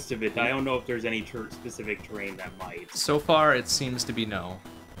least most of it. I don't know if there's any specific terrain that might. So far, it seems to be no.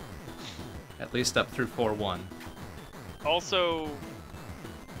 At least up through 4-1. Also,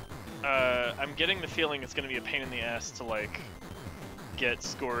 I'm getting the feeling it's going to be a pain in the ass to, like, get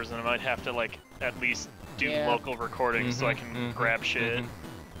scores, and I might have to, like, at least do local recordings so I can grab shit.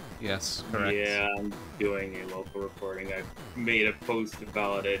 Yes, correct. Yeah, I'm doing a local recording. I made a post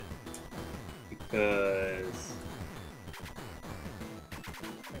about it because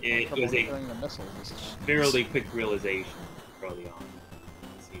it was a Killing the missiles this time. fairly quick realization early on.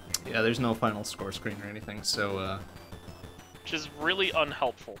 Yeah, there's no final score screen or anything, so Which is really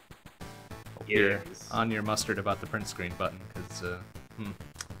unhelpful. you're Yes. on your mustard about the print screen button, because,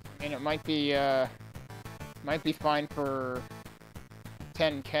 And it might be fine for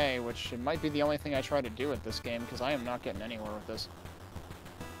 10K, which it might be the only thing I try to do with this game, because I am not getting anywhere with this.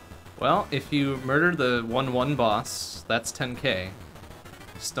 Well, if you murder the 1-1 boss, that's 10k.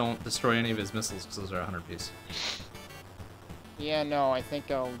 Just don't destroy any of his missiles, because those are 100 piece. Yeah, no, I think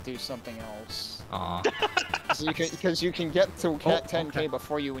I'll do something else. Aw. Because you can get to 10K okay.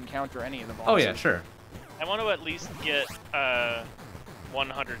 before you encounter any of the bosses. Oh yeah, sure. I want to at least get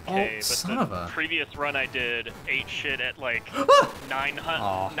 100k, Oh, but son the of a- previous run I did ate shit at like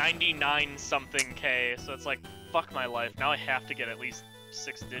Aw. 99 something k, so it's like, fuck my life. Now I have to get at least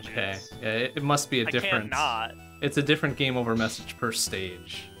 6 digits. Okay. Yeah, it must be a I different. can't not. It's a different game over message per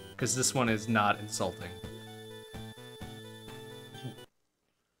stage, because this one is not insulting.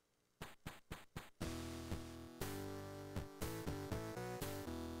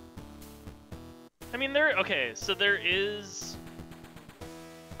 I mean, so there is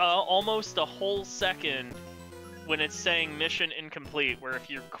almost a whole second when it's saying mission incomplete, where if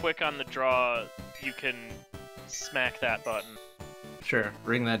you're quick on the draw, you can smack that button. Sure.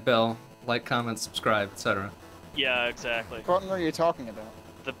 Ring that bell, like, comment, subscribe, etc. Yeah, exactly. What button are you talking about?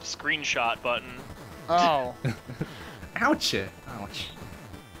 The screenshot button. Oh. Ouch! Ouch.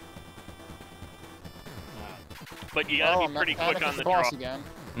 But you gotta Oh, be pretty Panic quick is on the boss draw. again.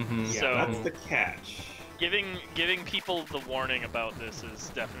 Mm-hmm. Yeah, So- that's the catch. Giving people the warning about this is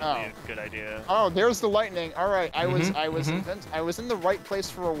definitely a good idea. Oh, there's the lightning. All right, I was mhm. I was in the right place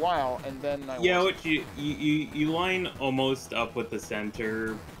for a while, and then I Yeah, wasn't. what you line almost up with the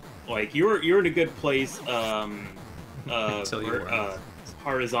center. Like you're in a good place Until you weren't.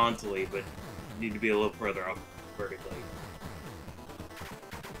 horizontally, but you need to be a little further up vertically.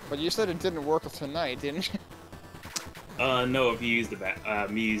 But you said it didn't work tonight, didn't you? No, if you use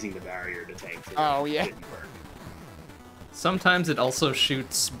me using the barrier to tank it. Oh, yeah. Didn't work. Sometimes it also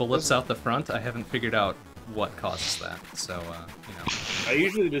shoots bullets out the front. I haven't figured out what causes that, so you know. I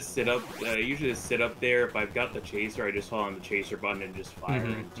usually just sit up. There. If I've got the chaser, I just hold on the chaser button and just fire,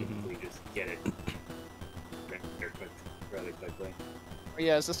 and typically just get it rather quickly.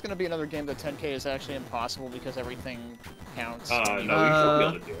 Yeah, is this going to be another game that 10K is actually impossible because everything counts? No, you should be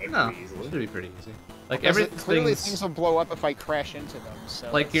able to do it No, pretty it easily. should be pretty easy. Like Because clearly everything's things will blow up if I crash into them. So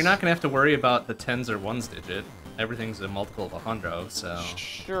like you're it's- not gonna have to worry about the tens or ones digit. Everything's a multiple of 100, so.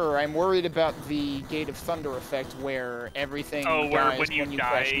 Sure, I'm worried about the Gate of Thunder effect where everything Oh, where dies when you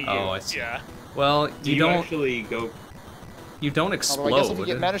crash die, into Oh, it. I see. yeah. Well, Do you you don't. actually go? You don't Although I guess explode. if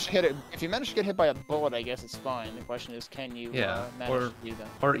you manage to hit it, if you manage to get hit by a bullet, I guess it's fine. The question is, can you Yeah, manage or- to do that?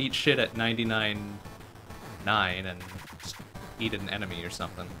 Or eat shit at 99 9 and just eat an enemy or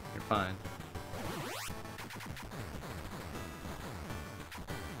something. You're fine.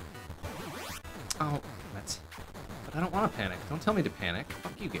 Oh, that's... But I don't want to panic. Don't tell me to panic.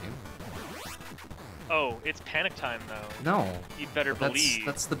 Fuck you, game. Oh, it's panic time though. No. You'd better believe.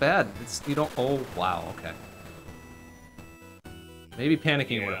 That's the bad. It's, you don't... Oh, wow, okay. Maybe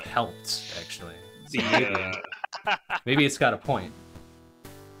panicking would have helped, actually. Maybe it's got a point.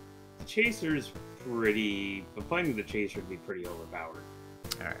 The Chaser's pretty... But finding the Chaser would be pretty overpowered.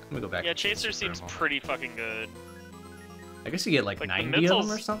 Alright, let me go back Yeah, to Chaser seems pretty fucking good. I guess you get like Like, the 90 of them or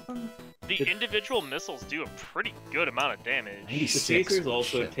missiles- something? The individual missiles do a pretty good amount of damage. 96. The Chasers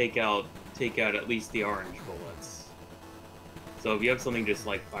also Shit. take out at least the orange bullets. So if you have something just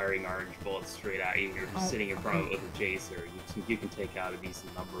like firing orange bullets straight at you, and you're just sitting in front of it with a Chaser, you can take out a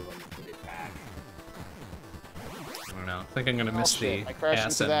decent number of them and put it back. I don't know. I think I'm gonna miss the I crashed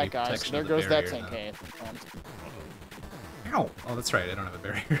ass into enemy that guy, so protection there of the goes that barrier, 10k. Ow! Oh, that's right. I don't have a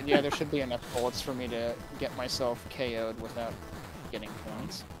barrier. Yeah, there should be enough bullets for me to get myself KO'd without getting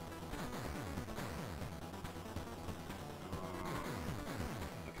points.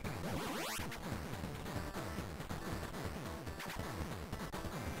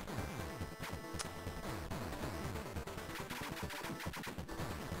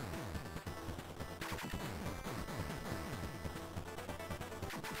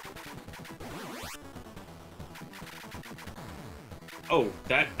 Oh,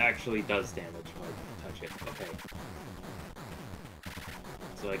 that actually does damage when I touch it. Okay.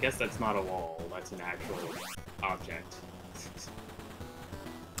 So I guess that's not a wall, that's an actual object.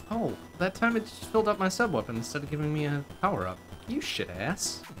 Oh, that time it just filled up my sub-weapon instead of giving me a power-up. You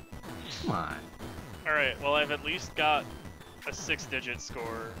shit-ass. Come on. Alright, well I've at least got a 6-digit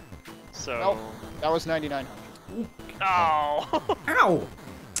score, so... Oh, that was 9,900. Oh! Ow!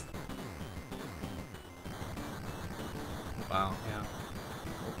 Wow, yeah.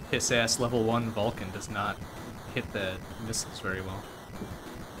 Piss-ass level 1 Vulcan does not hit the missiles very well.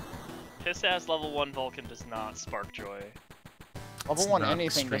 Piss-ass level 1 Vulcan does not spark joy. Level It's 1 not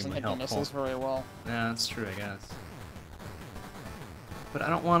anything doesn't extremely hit the helpful. missiles very well. Yeah, that's true, I guess. But I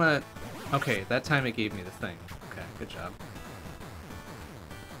don't want to... Okay, that time it gave me the thing. Okay, good job.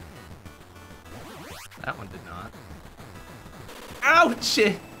 That one did not. Ouch!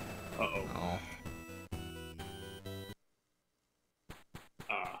 Uh-oh. Oh.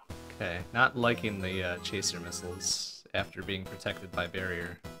 Ah. Okay, not liking the chaser missiles after being protected by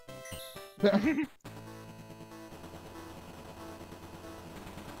barrier.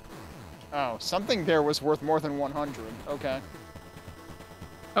 Oh, something there was worth more than 100. Okay.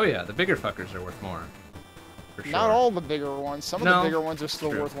 Oh yeah, the bigger fuckers are worth more. For sure. Not all the bigger ones. Some of No, the bigger ones are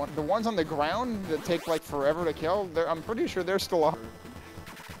still true. worth one. The ones on the ground that take like forever to kill, I'm pretty sure they're still up.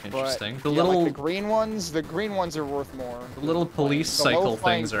 Interesting. But, The yeah, little like the green ones are worth more. the little police The low cycle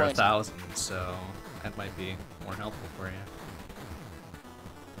flying things are planes. 1,000, so that might be more helpful for you.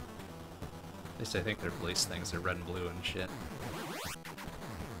 At least I think their police things are red and blue and shit.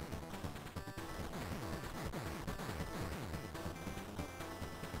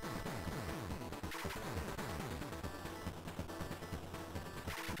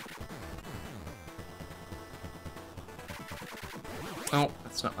 Oh,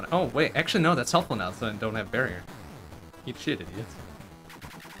 that's not what oh, wait, actually no, that's helpful now, so I don't have barrier. Eat shit, idiots.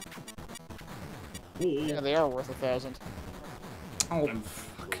 Yeah, they are worth 1,000. Oh,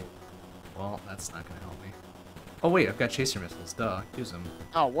 fuck. Well, that's not gonna help me. Oh wait, I've got chaser missiles, duh, use them.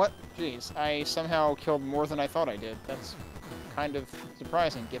 Oh, what? Jeez, I somehow killed more than I thought I did. That's kind of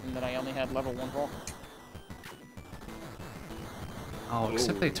surprising, given that I only had level 1 Vulcan. Oh,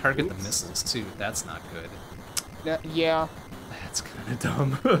 except they target the oops. missiles too, that's not good. Yeah. That's kinda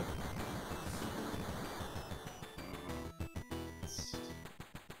dumb.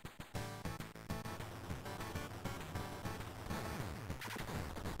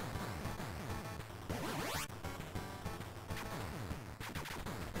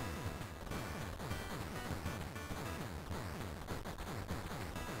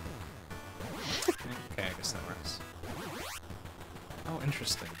 Okay, I guess that works. Oh,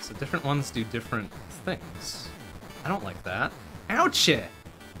 interesting. So different ones do different things. I don't like that. Ouch it!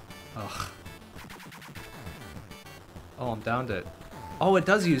 Ugh. Oh, I'm down to... Oh, it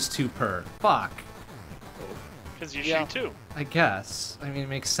does use 2 per. Fuck. Because you Yeah. shoot too. I guess. I mean, it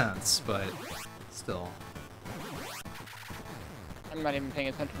makes sense, but still. I'm not even paying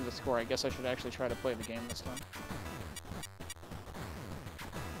attention to the score. I guess I should actually try to play the game this time.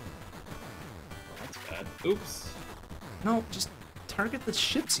 That's bad. Oops. No, just target the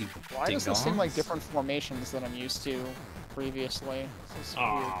ships, you Why does this seem like ding-dongs. different formations than I'm used to previously? This is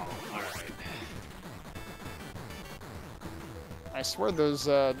Oh, weird. alright. I swear those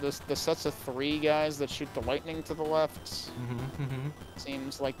the sets of 3 guys that shoot the lightning to the left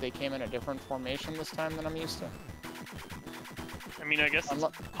seems like they came in a different formation this time than I'm used to. I mean, I guess it's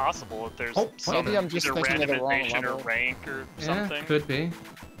possible if there's some maybe I'm just either thinking of the wrong randomization or level. rank or Yeah, something. could be.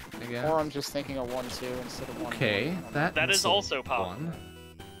 I guess. Or I'm just thinking of 1-2 instead of 1-1. Okay, That is also possible. one.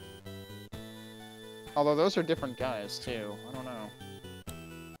 Although those are different guys too. I don't know.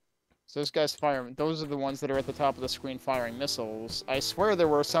 So those guys fire. Those are the ones that are at the top of the screen firing missiles. I swear there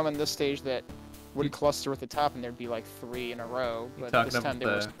were some in this stage that would cluster at the top, and there'd be like 3 in a row. But this time they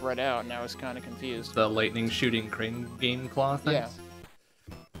were spread out, and I was kind of confused. The lightning shooting crane game claw things?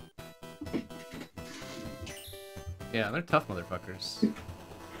 Yeah. Yeah, they're tough motherfuckers.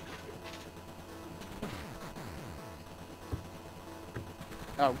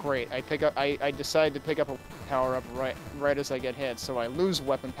 Oh great! I decide to pick up a power up right as I get hit, so I lose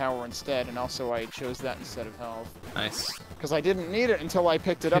weapon power instead, and also I chose that instead of health. Nice. Because I didn't need it until I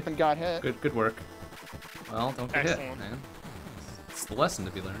picked it up and got hit. Good work. Well, don't get hit, Excellent. man. It's the lesson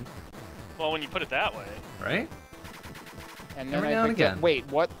to be learned, Well, when you put it that way. right? And then Every now and again. Wait,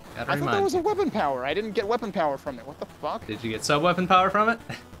 what? Gotta I thought remind there was a you. weapon power. I didn't get weapon power from it. What the fuck? Did you get sub-weapon power from it?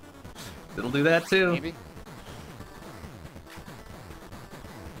 It'll do that too. Maybe.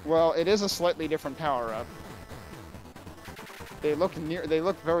 Well, it is a slightly different power-up. They look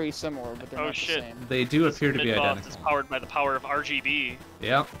very similar, but they're Oh not shit. the same. They do appear to be Mid-boss identical. is powered by the power of RGB.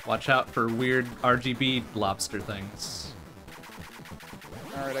 Yeah, watch out for weird RGB lobster things.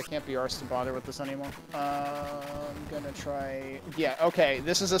 Alright, I can't be arsed to bother with this anymore. I'm gonna try... Yeah, okay,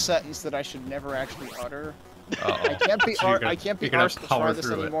 this is a sentence that I should never actually utter. Uh-oh. I can't be, So you're gonna- I can't be you're gonna arsed to power try this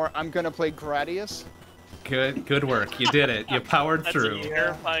through it. anymore. I'm gonna play Gradius. Good work. You did it. You powered That's through. a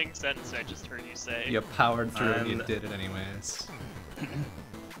terrifying sentence I just heard you say. You powered through and you did it anyways.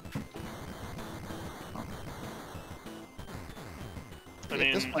 I If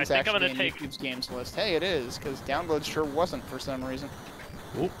mean, this I one's think I'm actually gonna in take. YouTube's games list. Hey, it is, because download sure wasn't for some reason.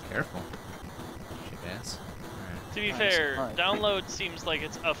 Oop, careful. Shit ass. To be Nice, fair, alright. download seems like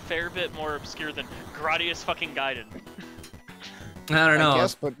it's a fair bit more obscure than Gradius fucking Gaiden. I don't know. I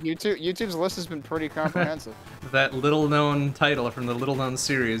guess, but YouTube's list has been pretty comprehensive. That little-known title from the little-known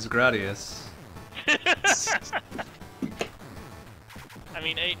series, Gradius. I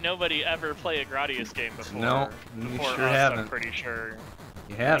mean, ain't nobody ever play a Gradius game before. No, you before sure us, haven't. I'm pretty sure.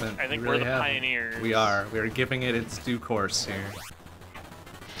 You haven't. I think You we're really the haven't. pioneers. We are. We are giving it its due course here.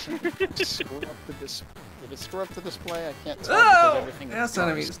 Screw up the Did it screw up the display? I can't tell Oh! because everything is Yes, paused.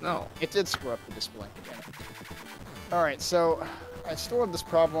 enemies, no. It did screw up the display. Damn it. Alright, so I still have this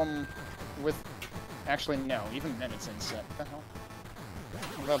problem with... Actually, no. Even then it's inset. What the hell?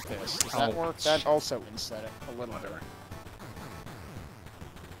 I love this. Does that work? That also inset it a little bit.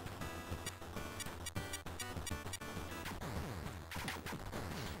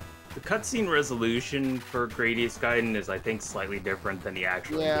 The cutscene resolution for Gradius Gaiden is, I think, slightly different than the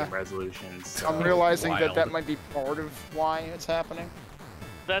actual Yeah. game resolutions. I'm realizing that wild. might be part of why it's happening.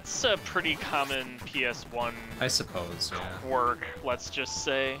 That's a pretty common PS1 I suppose, yeah. work, let's just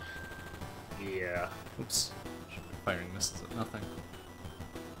say. Yeah. Oops. Firing missiles at nothing.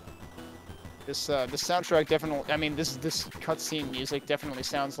 This soundtrack definitely... I mean, this cutscene music definitely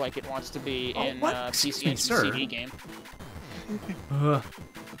sounds like it wants to be Oh, in what? PC Excuse me, and sir. CD game. Ugh.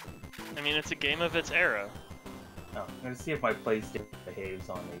 I mean, it's a game of its era. Oh, I'm gonna see if my PlayStation behaves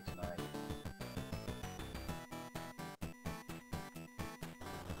on me tonight.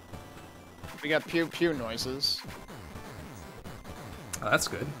 We got pew pew noises. Oh, that's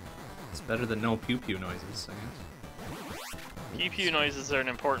good. It's better than no pew-pew noises, I guess. Pew pew noises are an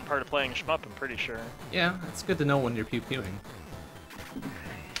important part of playing Shmup, I'm pretty sure. Yeah, it's good to know when you're pew-pewing.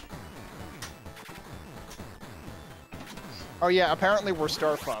 Oh yeah, apparently we're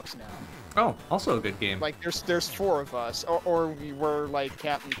Star Fox now. Oh, also a good game. Like there's 4 of us, or we were like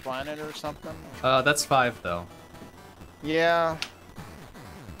Captain Planet or something. That's 5 though. Yeah.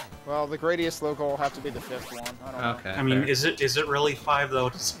 Well, the Gradius logo will have to be the 5th one. I don't know. Okay. I mean, fair. is it really 5 though?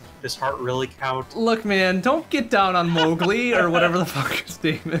 Does heart really count? Look, man, don't get down on Mowgli or whatever the fuck his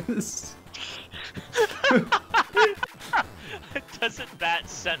name is. Doesn't that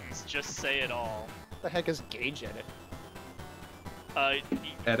sentence just say it all? What the heck is Gauge Edit?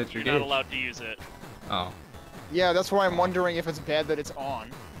 Edit your You're not gauge. allowed to use it. Oh. Yeah, that's why I'm wondering if it's bad that it's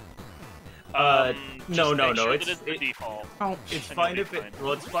on. No, Just no, make no, sure it's- that it's the it- default. Oh, It's And fine you'll if be it.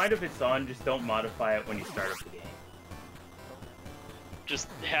 Well, it's fine if it's on. Just don't modify it when you start up the game. Just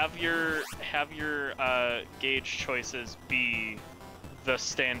have your gauge choices be the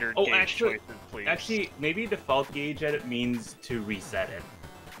standard Oh, gauge actually- choices, please. Actually, maybe default gauge edit means to reset it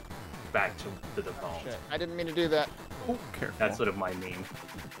back to the default. Shit, I didn't mean to do that. Oh, careful. That's sort of my main.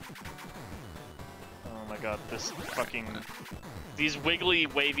 Oh my god, this fucking... These wiggly,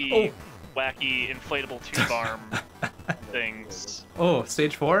 wavy, wacky, inflatable tube arm things. Oh,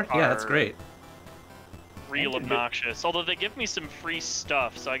 stage 4? Yeah, that's Are- great. Real obnoxious. Although they give me some free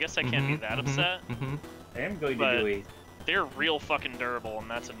stuff, so I guess I can't be that upset. I am going But- to do a. They're real fucking durable, and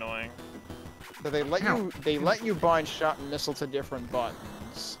that's annoying. So they let you bind shot and missile to different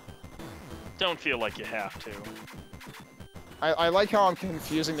buttons. Don't feel like you have to. I like how I'm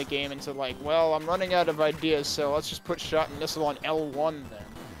confusing the game into like, well, I'm running out of ideas, so let's just put shot and missile on L1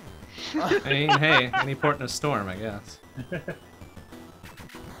 then. I mean, hey, any port in a storm, I guess.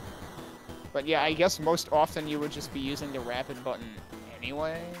 But yeah, I guess most often you would just be using the rapid button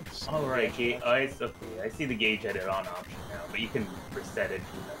anyway. So All right, I see the gauge edit on option now, but you can reset it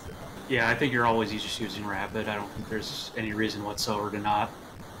and mess it up. Yeah, I think you're always just using rapid. I don't think there's any reason whatsoever to not.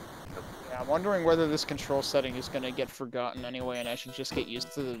 yeah, I'm wondering whether this control setting is gonna get forgotten anyway, and I should just get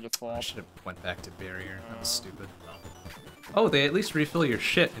used to the I default. should have went back to barrier. That was stupid. Oh, they at least refill your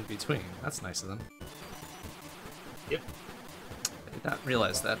shit in between. That's nice of them. Yep. I did not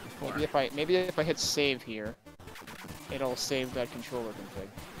realize that before. Maybe if I hit save here, it'll save that controller config.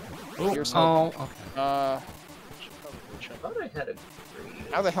 Oh, Here's oh, okay. I thought I had a.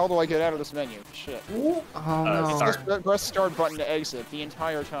 How the hell do I get out of this menu? Shit. Oh, no. start. Just press start button to exit the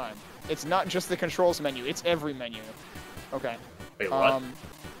entire time. It's not just the controls menu, it's every menu. Okay. Wait, what?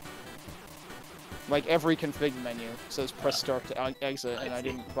 Like every config menu says press start to exit, and I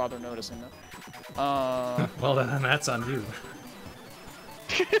didn't bother noticing that. Well, then that's on you.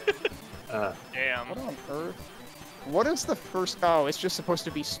 Damn. What on earth? What is the first? Oh, it's just supposed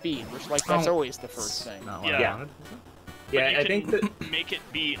to be speed, which like that's Oh, always the first thing. Not what Yeah. I wanted. Yeah, You I think that. can make it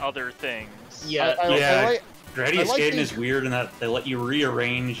be other things. Yeah, I like, Gradius I like Gaiden the- is weird in that they let you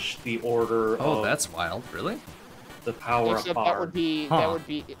rearrange the order Oh, of that's wild. Really? the power except up that bar. would be Huh.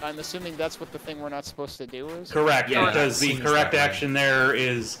 I'm assuming that's what the thing we're not supposed to do is. Correct, Yeah, because the seems correct that way. action there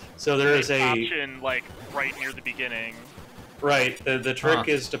is so there is a option like right near the beginning. right. The trick Huh.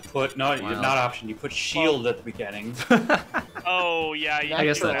 is to put not Wow. not option. You put shield at the beginning, Oh yeah, you I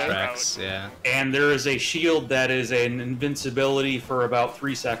guess can that go tracks. Yeah. and there is a shield that is an invincibility for about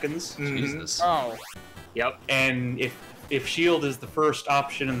 3 seconds. Jesus. Oh, Yep. And if shield is the first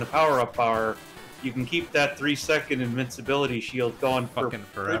option in the power up bar, you can keep that 3-second invincibility shield going for Fucking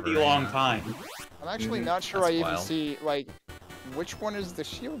a forever, pretty long yeah. time. I'm actually Mhm. not sure That's I even wild. see like which one is the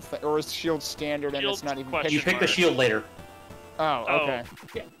shield or is shield standard and it's Shield's not even question You pictured? pick the mark. shield later. Oh, Oh. okay.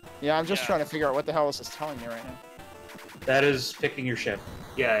 Yeah. Yeah, I'm just Yeah. trying to figure out what the hell this is telling me right now. That is picking your ship,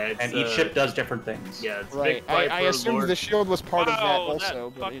 Yeah, it's, and each ship does different things. Yeah, it's Right. Vic I Viper, assumed Lord. the shield was part of that Wow, also,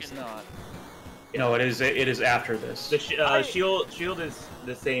 that but it's fucking- not. No, it is after this. The shield is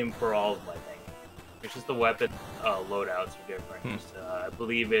the same for all of them, I think. It's just the weapon loadouts are different. I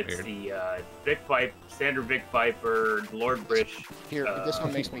believe it's Weird. the Vic Viper, standard Vic Viper, Lord Brish, Here, this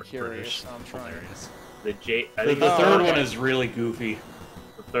one makes me British. curious. So I'm trying. Hilarious. the J. I The think the it's third okay. one is really goofy.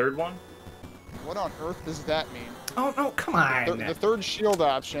 the third one. What on earth does that mean? Oh no! Come on. The third shield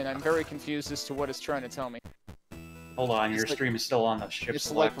option, I'm very confused as to what it's trying to tell me. Hold on, It's your like- stream is still on the ship It's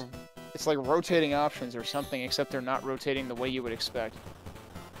select. like rotating options or something, except they're not rotating the way you would expect.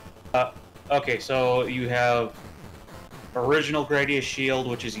 Okay, so you have original Gradius shield,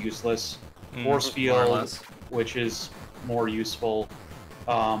 which is useless. Mm, Force more or field, less. which is more useful. It's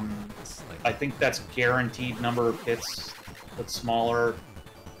like- I think that's guaranteed number of hits, but smaller.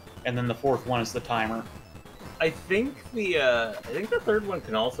 And then the fourth one is the timer. I think the third one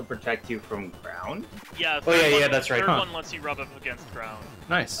can also protect you from ground. Yeah. Oh, yeah, third yeah, one- that's right. Third Huh. one lets you rub up against ground.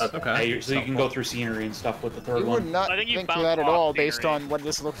 Nice. Okay. Okay. So you can go through scenery and stuff with the third You would one. not I think you think bounce that at off all scenery. based on what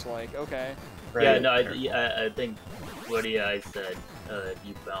this looks like. Okay. Right? Yeah, no, I think what I said.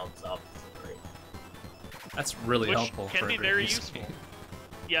 You bounce off the screen. That's really Which helpful can for be a very Gradius useful. game.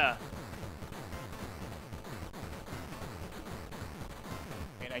 Yeah.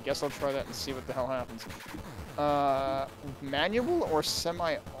 I mean, I guess I'll try that and see what the hell happens. Manual or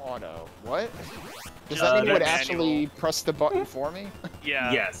semi-auto? What? Does that mean it would manual. actually press the button for me?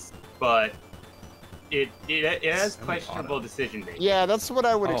 Yeah. Yes, but it has Semi-auto. questionable decision making. Yeah, that's what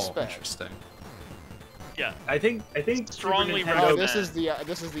I would Oh, expect. interesting. Yeah. I think Strongly Super Oh, Nintendo, this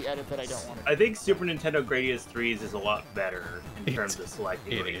is the edit that I don't want. I think Super Nintendo Gradius 3's is a lot better in It- terms of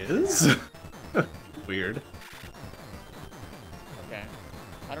selecting. It Gradius. is. Weird. Okay.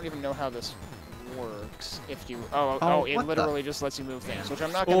 I don't even know how this works. If you it what the- literally just lets you move things, which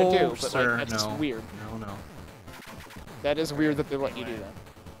I'm not gonna do. But sir, like, that's no. weird. No. That is weird that they let you do that.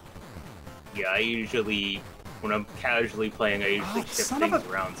 Yeah, I usually when I'm casually playing, I usually shift son of things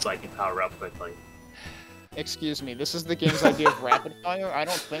around so I can power up quickly. Excuse me, this is the game's idea of rapid fire? I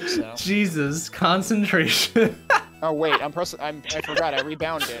don't think so. Jesus, concentration. Oh wait, I forgot, I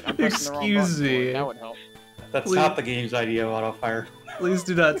rebounded it. I'm pressing the wrong button. Excuse me. That would help. That's Please. not the game's idea of auto fire. Please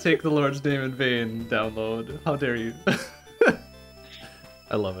do not take the Lord's name in vain, download. How dare you?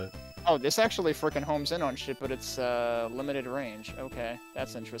 I love it. Oh, this actually freaking homes in on shit, but it's limited range. Okay,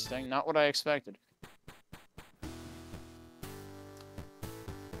 that's interesting. Not what I expected.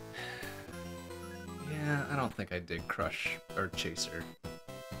 Yeah, I don't think I did Crush or Chaser.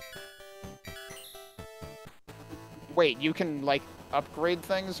 Wait, you can, like, upgrade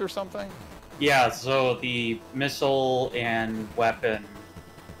things or something? Yeah, so the missile and weapon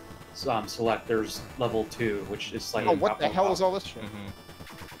selectors level 2, which is like. Oh, what the hell is all this shit?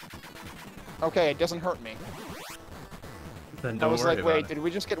 Mm-hmm. Okay, it doesn't hurt me. Then I don't was worry like, about wait, it. did we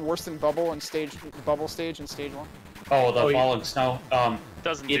just get worse than Bubble stage 1? Oh, the Oh, yeah. falling snow.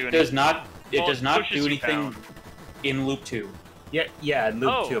 Doesn't do It anything. does not. It Well, does not pushes do you anything down. in loop 2. Yeah,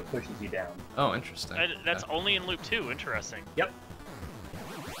 loop Oh. 2 pushes you down. Oh, interesting. That's Okay. only in loop 2. Interesting. Yep.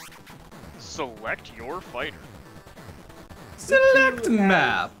 Select your fighter. Select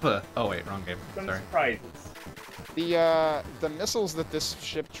map. Oh wait, wrong game. Some Sorry. surprises. The missiles that this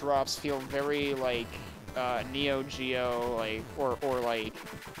ship drops feel very like Neo Geo, like or like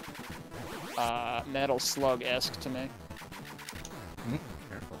Metal Slug-esque to me.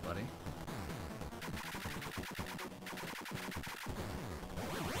 Careful, buddy.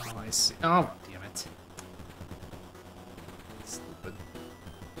 Oh, I see. Oh, damn it. Stupid.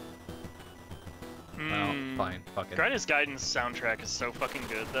 Well, fine. Fuck it. Grinders Guidance soundtrack is so fucking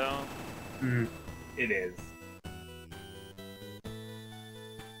good, though. Mm. It is.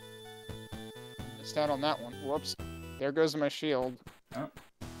 Missed out on that one. Whoops. There goes my shield. Oh.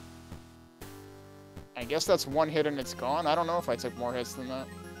 I guess that's one hit and it's gone. I don't know if I took more hits than that.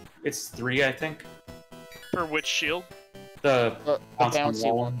 It's 3, I think. For which shield? The The constant bouncy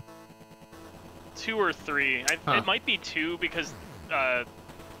wall one. 2 or 3. Huh. It might be 2 because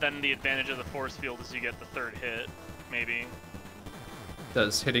then the advantage of the force field is you get the 3rd hit, maybe.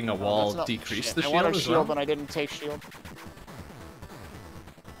 Does hitting a Oh, wall that's not- decrease shit. the I shield wanted as shield well? and I didn't take shield.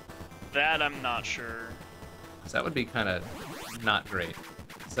 That I'm not sure. 'Cause that would be kind of not great.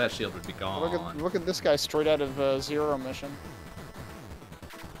 'Cause that shield would be gone. Look at this guy straight out of Zero Mission.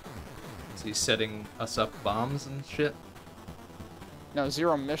 Is he setting us up bombs and shit? No,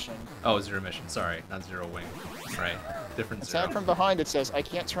 Zero Mission. Oh, Zero Mission. Sorry, not Zero Wing. Right. Different Attack Zero. from behind, it says, I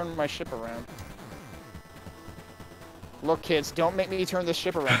can't turn my ship around. Look, kids, don't make me turn this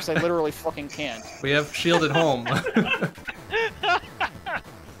ship around, because I literally fucking can't. We have shield at home.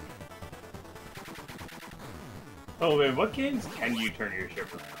 Oh man, what games can you turn your ship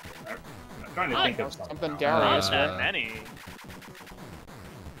around? I'm trying to think of Something now. Darius, Not that Uh, many.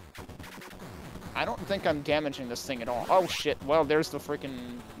 I don't think I'm damaging this thing at all. Oh shit, well, there's the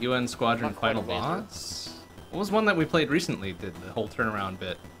freaking... UN Squadron Not quite Final a laser. Boss? What was one that we played recently did the whole turnaround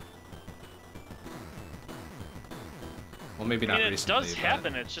bit? Well, maybe I not mean, it recently, does but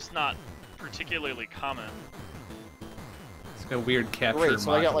happen, it's just not particularly common. it's like a weird capture Great,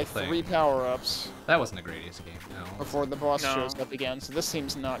 so I got module like thing. 3 power-ups That wasn't the greatest game, no. before the boss No. shows up again, so this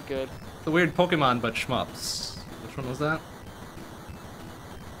seems not good. The weird Pokemon but shmups. Which one was that?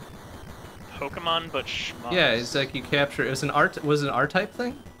 Pokemon, but shmups. Yeah, it's like you capture. It was an R-type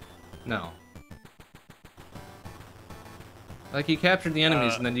thing? No. Like you captured the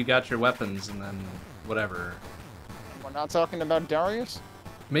enemies and then you got your weapons and then whatever. We're not talking about Darius?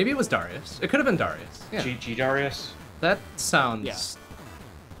 Maybe it was Darius. It could have been Darius. Yeah. GG Darius. That sounds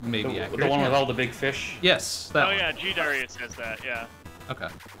maybe The accurate. one yeah. with all the big fish. Yes, that Oh one. yeah, G Darius has that, yeah. Okay.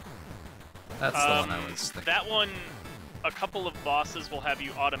 That's the one I was thinking. That one, a couple of bosses will have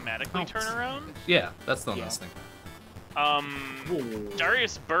you automatically Oh. turn around. Yeah, that's the one I Yeah. was thinking. Ooh.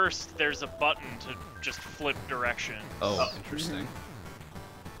 Darius Burst, there's a button to just flip direction. Oh, interesting.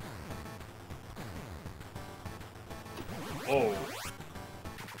 Oh.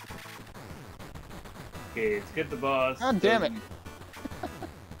 Okay, it's good the boss. God damn it.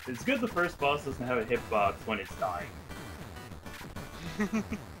 It's good the first boss doesn't have a hitbox when it's dying.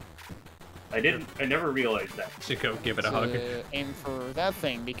 I never realized that. Should go give it a To hug. aim for that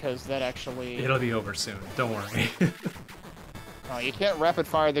thing, because that actually... It'll be over soon. Don't worry. Oh, you can't rapid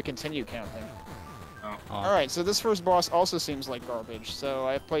fire the continue counting. Aw. Alright, so this first boss also seems like garbage. So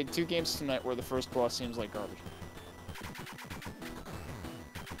I've played 2 games tonight where the first boss seems like garbage.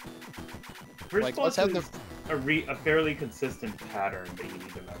 First Like, boss let's have is a fairly consistent pattern that you need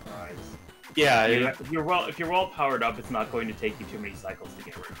to memorize. Yeah, If you're well powered up, it's not going to take you too many cycles to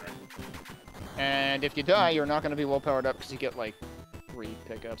get rid of it. And if you die, you're not going to be well powered up because you get like 3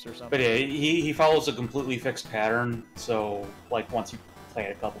 pickups or something. But yeah, he follows a completely fixed pattern, so like once you play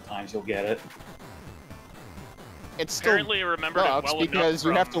it a couple times, you'll get it. It's still Apparently, I remembered it sucks well because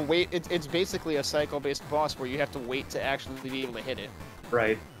enough you have to from- wait. It's basically a cycle-based boss where you have to wait to actually be able to hit it.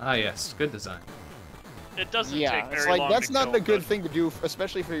 Right. Ah, yes, good design. It doesn't Yeah, take very it's like long that's to not kill, a good but- thing to do,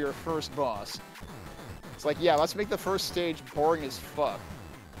 especially for your first boss. It's like, yeah, let's make the first stage boring as fuck,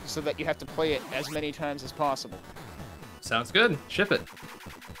 so that you have to play it as many times as possible. Sounds good. Ship it.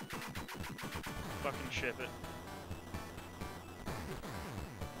 Fucking ship it.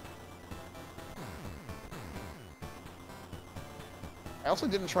 I also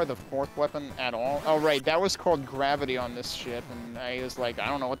didn't try the 4th weapon at all. Oh, right, that was called Gravity on this ship, and I was like, I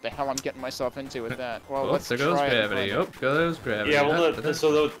don't know what the hell I'm getting myself into with that. Well, Oh, let's there goes try it and gravity. find Oh, out. goes gravity. Yeah, well,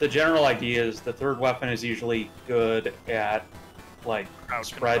 Ah, the general idea is the 3rd weapon is usually good at like Crowd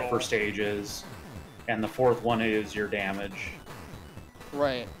spread control. for stages, and the 4th one is your damage.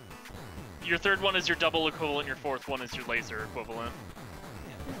 Right. Your 3rd one is your double equivalent, your 4th one is your laser equivalent.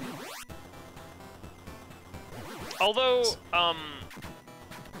 Although,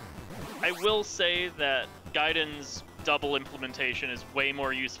 I will say that Gaiden's double implementation is way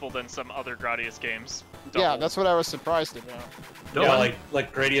more useful than some other Gradius games. Yeah, Double. that's what I was surprised about. Don't Yeah, want-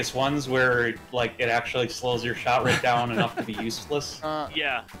 like Gradius ones where like it actually slows your shot rate down enough to be useless.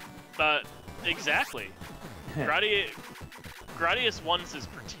 Yeah, exactly. Gradius 1's is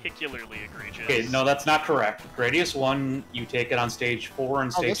particularly egregious. Okay, no, that's not correct. Gradius 1, you take it on stage 4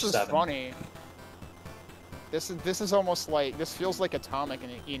 and Oh, stage this is 7. funny. This is almost like, this feels like Atomic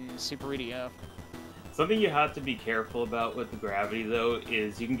in Super EDF. Something you have to be careful about with the gravity, though,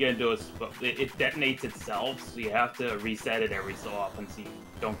 is you can get into a spot. It detonates itself, so you have to reset it every so often so you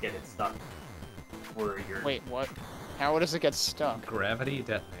don't get it stuck where you're. Wait, what? How does it get stuck? Gravity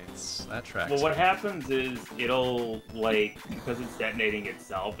detonates. That tracks. Well, what happens is it'll, like, because it's detonating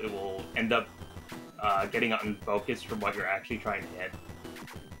itself, it will end up getting unfocused from what you're actually trying to hit.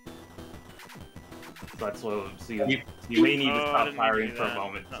 So that's what. So you may need to Oh, I stop didn't firing do for a that.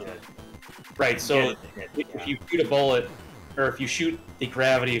 moment No. to. Right, so get it to hit, if you shoot a bullet, or if you shoot the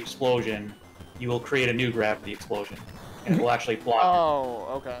gravity explosion, you will create a new gravity explosion, and it will actually block. Oh,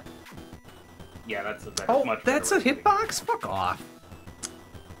 okay. Yeah, that's a better. Oh, much that's better a way to do it. hitbox? Fuck off.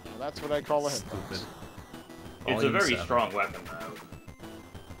 Well, that's what I call a Stupid. hitbox. It's a Volume very 7. strong weapon, though.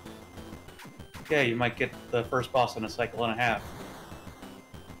 Yeah, you might get the first boss in a cycle and a half.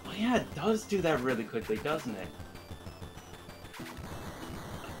 Oh yeah, it does do that really quickly, doesn't it?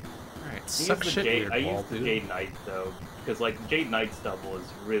 Alright, I suck use the shit, Jade, weird I ball, use the dude. Jade Knight though, because like Jade Knight's double is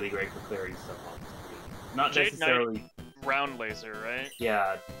really great for clearing stuff off the screen. Not Jade necessarily, Round laser, right?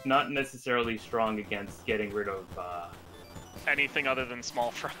 yeah, not necessarily strong against getting rid of Anything other than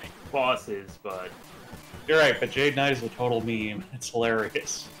small fry. bosses, but You're right, but Jade Knight is a total meme. It's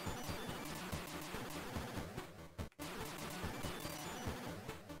hilarious.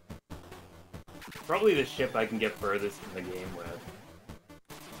 probably the ship I can get furthest in the game with.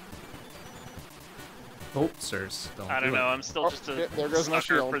 Hoaxers. I don't do know, it. I'm still Oh, just a shit, there goes my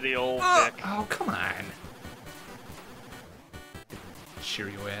sucker shield. for the old Oh, Vic. oh, come on.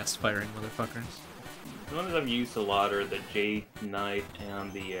 Cheerio ass firing motherfuckers. The ones I've used a lot are the Jade Knight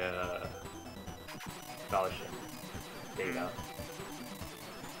and the Scholarship Data.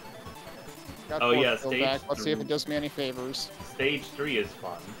 Got Oh, force yeah, field stage back. Let's see if it 3. does me any favors. Stage 3 is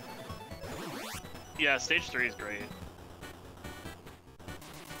fun. Yeah, stage 3 is great.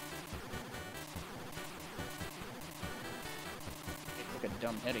 Took a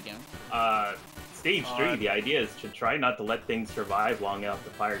dumb hit again. Stage 3, the idea is to try not to let things survive long enough to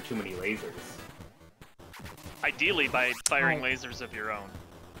fire too many lasers. Ideally by firing lasers of your own.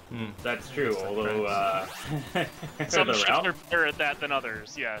 That's true, That although Some the ships round, are better at that than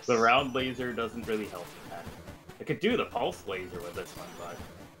others, yes. the round laser doesn't really help with that. I could do the pulse laser with this one, but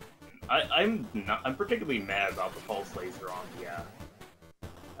I'm particularly mad about the pulse laser on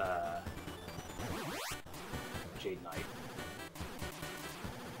the Jade Knight.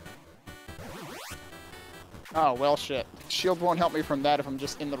 Oh, well, shit. Shield won't help me from that if I'm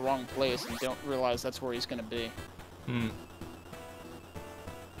just in the wrong place and don't realize that's where he's gonna be.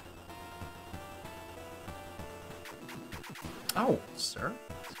 Oh, sir.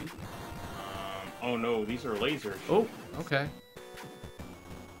 Excuse me. Oh no, these are lasers. Oh, okay.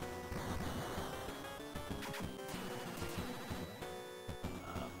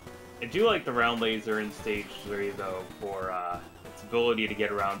 I do like the round laser in stage 3 though for its ability to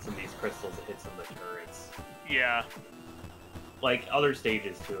get around some of these crystals that hit some of the turrets. Yeah. Like other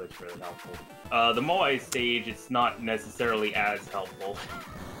stages too, it's really helpful. The Moai stage, it's not necessarily as helpful.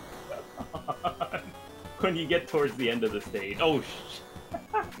 when you get towards the end of the stage. Oh,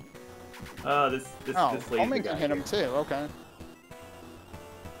 this laser homing guy can hit him here. too. Okay.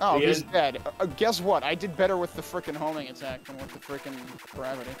 Oh, The he's end- dead. Guess what? I did better with the frickin' homing attack than with the frickin'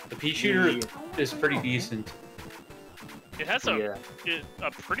 gravity. The pea shooter is pretty decent. It has Yeah. a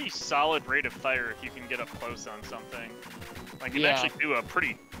pretty solid rate of fire if you can get up close on something. Like, it Yeah. actually do a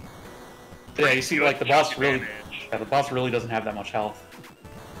pretty Yeah, you see, like the boss really, damage. yeah, the boss really doesn't have that much health.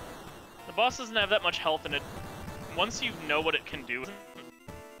 The boss doesn't have that much health, and it once you know what it can do, it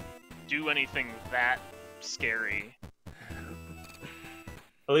doesn't do anything that scary.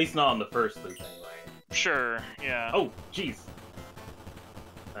 At least not on the first loop, anyway. Sure, yeah. Oh, jeez.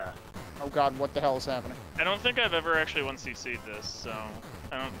 Oh god, what the hell is happening? I don't think I've ever actually 1cc'd this, so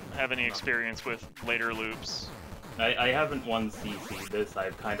I don't have any experience with later loops. I haven't 1cc'd this.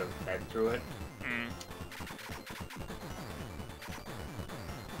 I've kind of fed through it. Mm.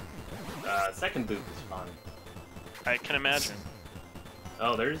 Second loop is fun. I can imagine.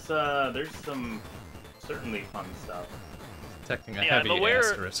 Oh, there's some certainly fun stuff. Detecting a Yeah, I'm heavy aware-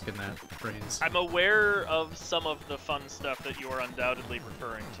 asterisk in that phrase. I'm aware of some of the fun stuff that you are undoubtedly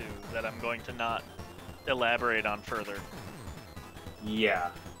referring to that I'm going to not elaborate on further. Yeah.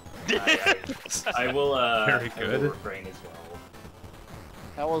 I will. Very I will good. refrain as well.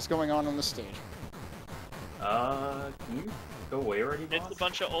 Hell is going on the stage? Can you go away already, boss? It's a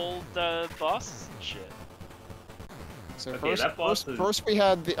bunch of old bosses and shit. So Okay, that boss is- first we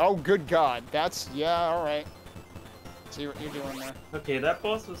had the. Oh, good god. That's. Yeah, alright. See what you're doing there. Okay, that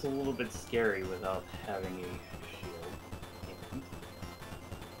boss was a little bit scary without having a shield.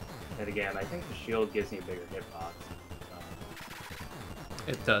 And again, I think the shield gives me a bigger hitbox.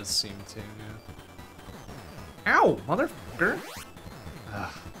 It does seem to, yeah. Ow, motherfucker!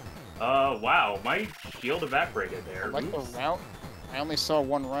 Ugh. Wow, my shield evaporated I there. like the Oops. route. I only saw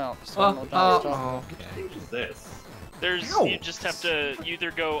one route, so I don't know what that was talking What okay. stage is this? There's Ow! you just have to either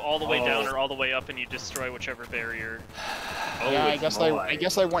go all the way down Oh. or all the way up, and you destroy whichever barrier. Oh, Yeah, I it's guess Moai. I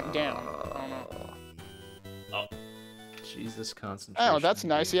guess I went down. I don't know. Oh, Jesus, concentration. Oh, that's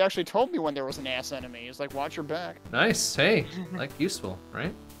nice. dude. He actually told me when there was an ass enemy. He's like, watch your back. Nice, hey, like, useful,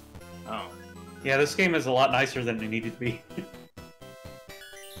 right? oh. Yeah, this game is a lot nicer than it needed to be.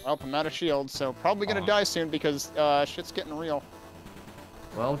 Well, I'm out of shield, so probably gonna Aw. die soon because shit's getting real.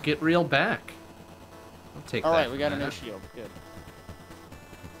 Well, get real back. I'll take that. Alright, we got a from new that. shield. Good.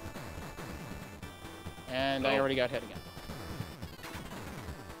 And I Oh. already got hit again.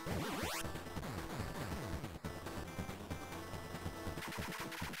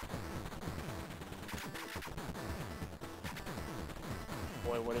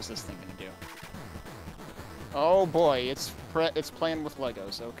 Boy, what is this thing gonna do? Oh boy, it's playing with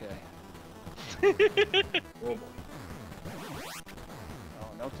Legos. Okay. Oh boy. Oh,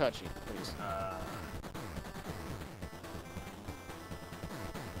 no touchy, please.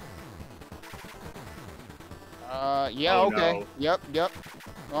 Yeah, Oh, okay. no. Yep.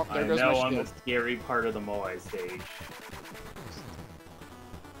 Oh, there I'm goes now my on shield. the scary part of the Moai stage.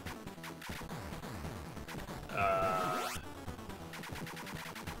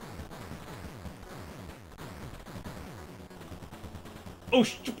 Oh,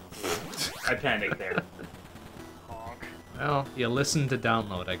 I panicked there. Honk. Well, you listened to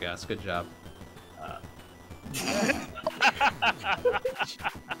download, I guess. Good job.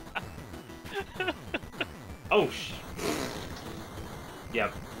 Oh,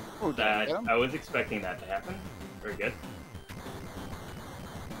 Yep, Oh, did I get him? I was expecting that to happen. Very good.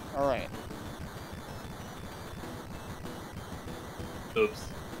 Alright. Oops.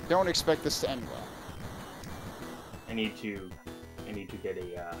 Don't expect this to end well. I need to get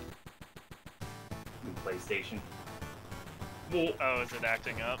a new PlayStation. Well, Oh, is it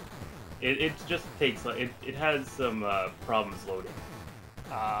acting up? it just takes it has some problems loading,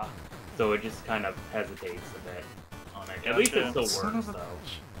 Ah. so it just kind of hesitates a bit on it. At least it Gotcha. still Son works of a- though.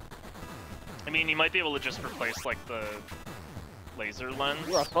 I mean, you might be able to just replace, like, the laser lens.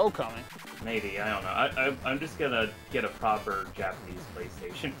 UFO coming. Maybe, I don't know. I'm just gonna get a proper Japanese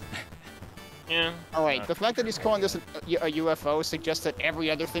PlayStation. Yeah. Alright, the fact that he's calling this a UFO suggests that every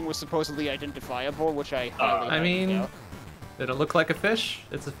other thing was supposedly identifiable, which I highly I mean, doubt. did it look like a fish?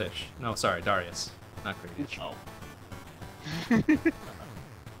 It's a fish. No, sorry, Darius. Not Grady. Oh.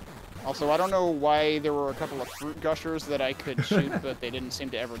 Also, I don't know why there were a couple of fruit gushers that I could shoot, but they didn't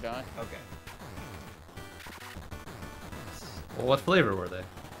seem to ever die. Okay. Well, what flavor were they?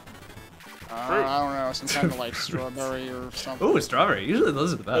 I don't know, some kind of like strawberry or something. Ooh, strawberry. Usually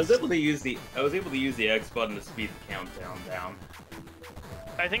those are the I was best. able to use the X button to speed the countdown down.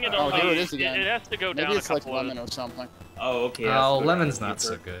 I think it Oh, only... there it is again. It has to go Maybe down it's a like couple lemon of... or something. Oh, okay. Oh, that's the lemon's right not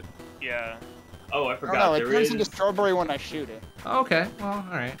so answer. good. Yeah. Oh, I Oh forgot. no, it there turns is. into strawberry when I shoot it. Okay, well,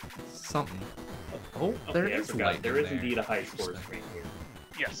 alright. Something. Oh, there Okay, I is forgot. light There in is indeed a high score Interesting. screen here.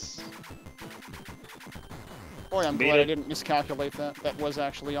 Yes. Boy, I'm Made glad I it. didn't miscalculate that. That was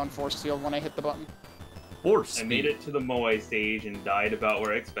actually on force field when I hit the button. Force I made speed. it to the Moai stage and died about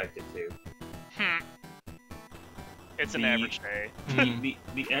where I expected to. It's an The- average day.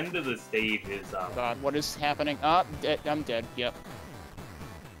 The end of the stage is God, what is happening? Ah, I'm dead. Yep.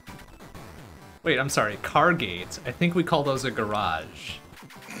 Wait, I'm sorry. Car gate. I think we call those a garage.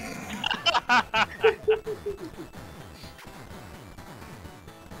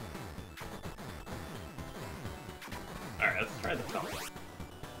 Alright, let's try the tunnel.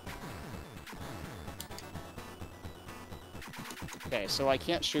 Okay, so I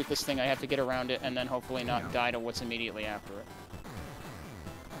can't shoot this thing. I have to get around it and then hopefully not die to what's immediately after it.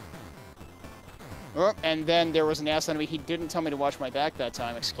 Oh, and then there was an ass enemy. He didn't tell me to watch my back that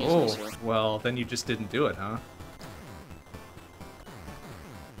time. Excuse me, sir. Well, then you just didn't do it, huh?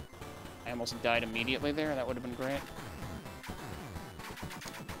 I almost died immediately there. That would have been great.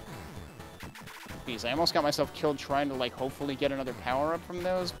 Jeez, I almost got myself killed trying to, like, hopefully get another power-up from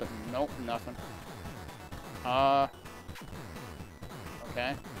those, but nope, nothing.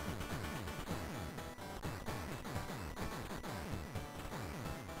 Okay.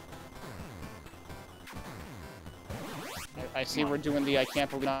 I see we're doing the I can't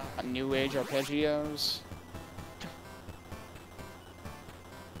believe not New Age arpeggios.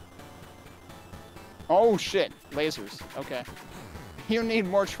 Oh shit, lasers. Okay. You need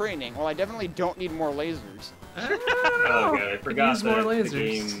more training. Well, I definitely don't need more lasers. Oh god, I forgot use more that the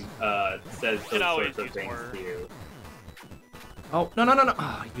lasers. game says those Can always sorts of use things more. to you. Oh, no, no, no, no.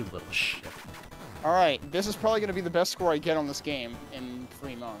 Oh, you little shit. Alright, this is probably going to be the best score I get on this game in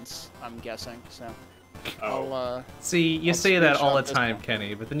 3 months, I'm guessing, so... Oh, I'll, See, you I'll say that all the screenshot this time, one.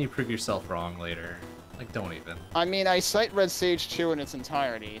 Kenny, but then you prove yourself wrong later. Like, don't even. I mean, I sight read Stage 2 in its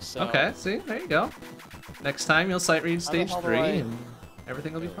entirety, so... Okay, see? There you go. Next time you'll sight read How the stage hell do 3, I- and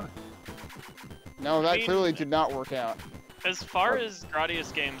everything will be fine. No, that mean- clearly did not work out. As far as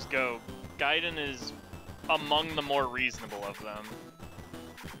Gradius games go, Gaiden is among the more reasonable of them.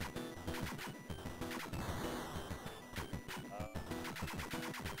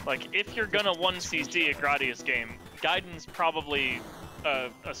 Like, if you're gonna 1cc a Gradius game, Gaiden's probably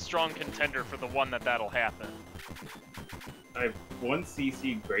a strong contender for the one that'll happen. I've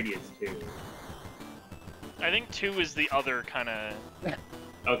 1cc Gradius too. I think 2 is the other kind of...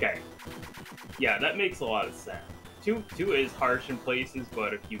 Okay. Yeah, that makes a lot of sense. Two is harsh in places,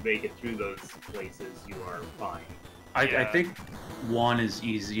 but if you make it through those places, you are fine. I Yeah. think 1 is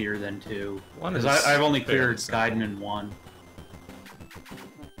easier than 2. One Because is I've only fairly cleared simple. Gaiden in 1.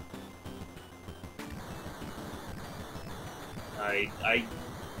 I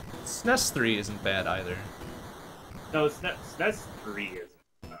SNES 3 isn't bad either. no, SNES 3 isn't.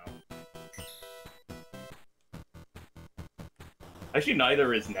 No. Actually,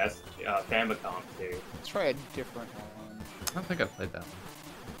 neither is NES. Famicom 2. Let's try a different one. I don't think I've played that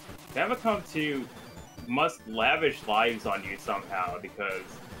one. Famicom 2 must lavish lives on you somehow because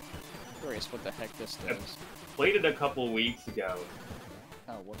Curious what the heck this I does. played it a couple weeks ago.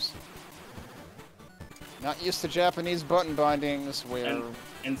 Oh, whoops. Not used to Japanese button bindings where...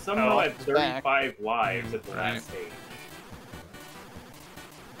 And somehow Oh, I had it's back. 35 lives at the Right. last stage.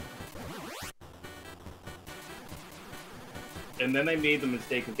 And then I made the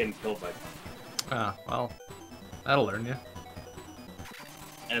mistake of getting killed by something. Ah, well, that'll learn you.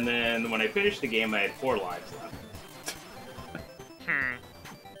 And then when I finished the game, I had 4 lives left. Hmm.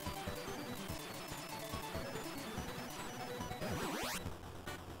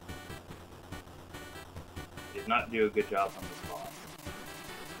 Did not do a good job on this boss.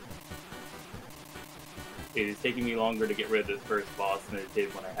 It is taking me longer to get rid of this first boss than it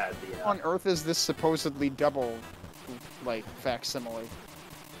did when I had the. How on earth is this supposedly double, like, facsimile?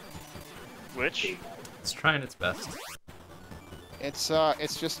 Which? It's trying its best. It's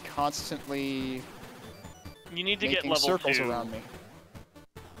just constantly You need to get making level circles 2. around me.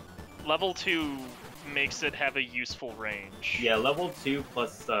 Level 2 makes it have a useful range. Yeah, level 2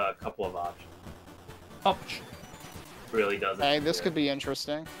 plus a couple of options Ouch. really does it. Hey, this could be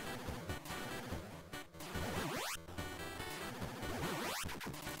interesting.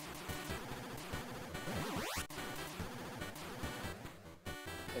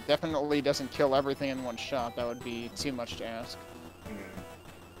 It definitely doesn't kill everything in one shot. That would be too much to ask.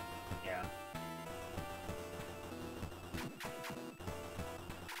 Yeah.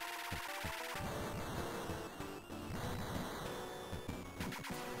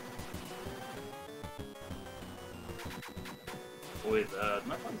 Boys,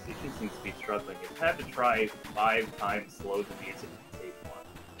 my PlayStation seems to be struggling. It's had to try 5 times slow the music to save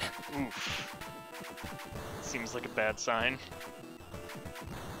one. Oof. Seems like a bad sign.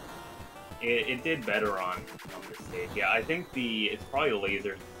 It did better on this stage. Yeah, I think it's probably a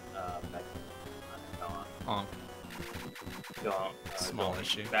laser Oh, Don't, small don't-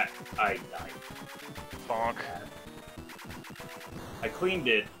 issue. That I Bonk. I cleaned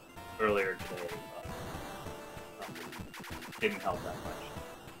it earlier today. Didn't help that much.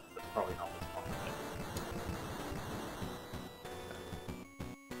 That's probably not what's wrong with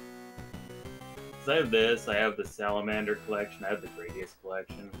it. So I have this. I have the Salamander collection. I have the Gradius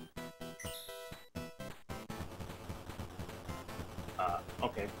collection.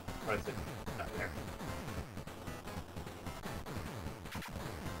 Okay. Price it down there.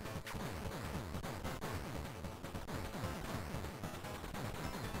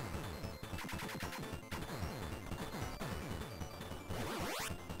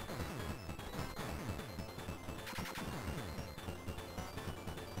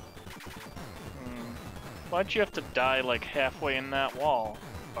 Why'd you have to die like halfway in that wall?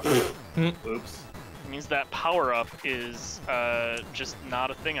 Oops. It means that power-up is just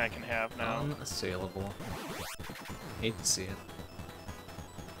not a thing I can have now. Unassailable. Hate to see it.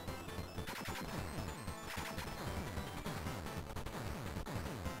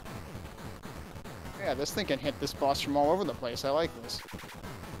 Yeah, this thing can hit this boss from all over the place. I like this.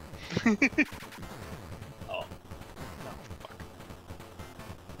 Oh. No, fuck.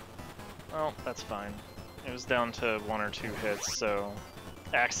 Well, that's fine. It was down to 1 or 2 hits, so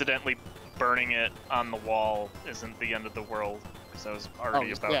accidentally burning it on the wall isn't the end of the world, because I was already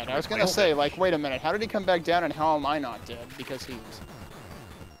he's about dead. to I was gonna replace say, it. like, wait a minute, how did he come back down and how am I not dead? Because he was...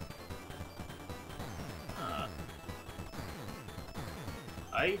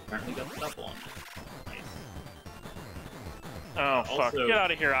 I apparently got the double on this. Nice. Oh, fuck. Also- Get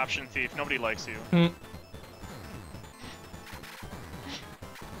out of here, Option Thief. Nobody likes you.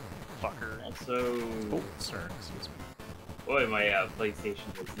 Fucker. Also, Oh, sir, excuse me. boy, my PlayStation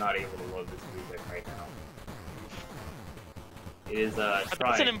is not able to load this music right now. It is But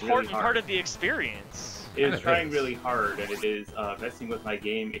trying that's an important really hard. part of the experience. It is Kinda trying is. really hard, and it is messing with my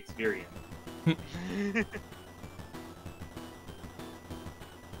game experience.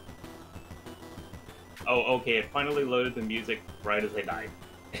 Oh, okay, it finally loaded the music right as I died.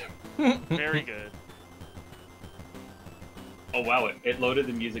 Very good. Oh wow, it loaded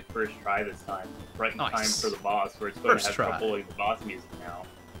the music first try this time. Right in time Nice. for the boss, where it's going First to have try. trouble with the boss music now.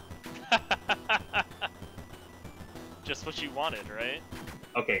 Just what you wanted, right?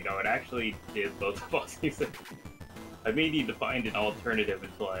 Okay, no, it actually did both the boss music. I may need to find an alternative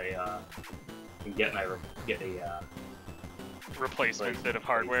until I can get a Replacement bit of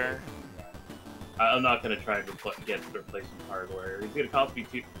hardware. I'm not gonna try and get replacement hardware. It's gonna cost me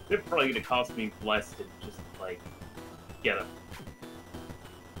It's probably gonna cost me less to just like get a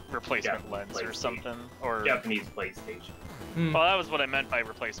Replacement Japanese lens or PlayStation. something. Or Japanese PlayStation. well, that was what I meant by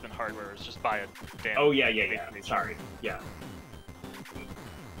replacement hardware. Is just buy a damn. Oh yeah. PlayStation. Sorry. Yeah.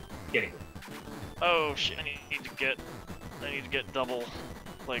 Getting it. Oh shit! I need to get double,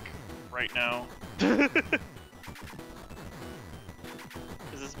 like right now. This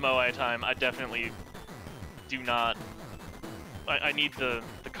is Moai time. I definitely do not. I need the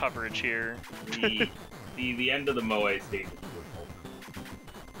coverage here. The end of the Moe stage is beautiful.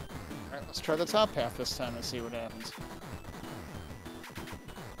 Alright, let's try the top half this time and see what happens.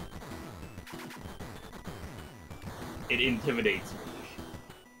 It intimidates me.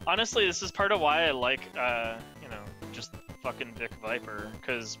 Honestly, this is part of why I like, just fucking Vic Viper,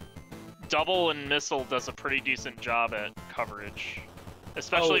 because double and missile does a pretty decent job at coverage,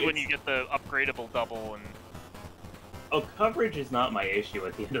 especially when you get the upgradable double and. Oh, coverage is not my issue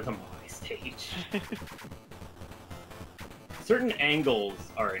at the end of the Moe stage. Certain angles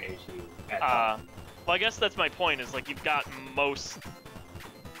are an issue at times. Well, I guess that's my point. Is like you've got most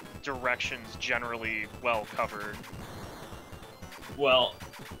directions generally well covered. Well,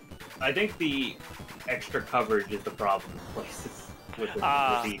 I think the extra coverage is the problem in places with the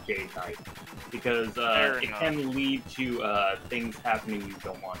EJ type. Because Fair it enough. can lead to things happening you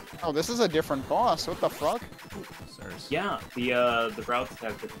don't want. Oh, this is a different boss. What the fuck? Sirs. Yeah, the routes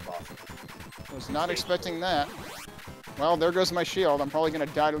have different bosses. Was not expecting that. Well, there goes my shield. I'm probably gonna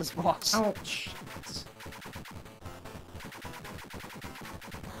die to this boss. Ouch.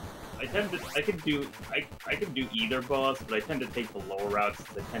 I can do either boss, but I tend to take the lower routes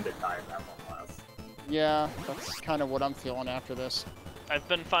because I tend to die that one less. Yeah, that's kind of what I'm feeling after this. I've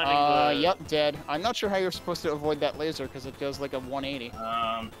been finding the. Yep, dead. I'm not sure how you're supposed to avoid that laser because it does like a 180.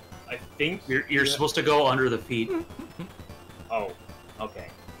 I think You're supposed to go under the feet. Oh, okay.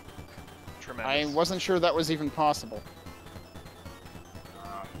 I Tremendous. wasn't sure that was even possible.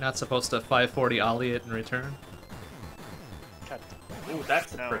 Not supposed to 540 ollie it in return? God, Ooh,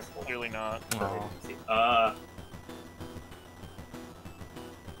 that's a no, crystal. clearly not. Oh.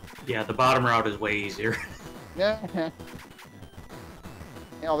 Yeah, the bottom route is way easier. Yeah.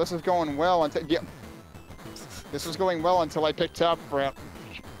 Yeah, this is going well until this was going well until I picked up Brett.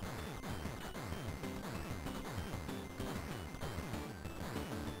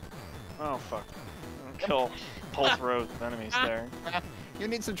 Oh fuck. Kill both rows of enemies there. You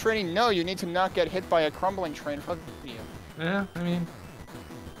need some training. No, you need to not get hit by a crumbling train in front of you. Yeah, I mean...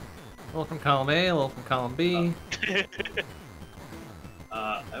 A little from column A, a little from column B.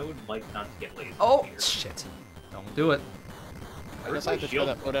 I would like not to get laser. Oh, here. shit. Don't do it. I guess I have to try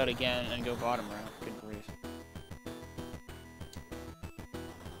that loadout again and go bottom round. Good grief.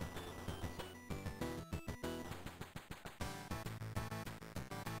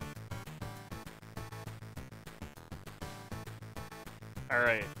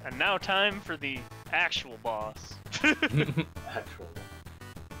 Alright, and now time for the actual boss. Actual.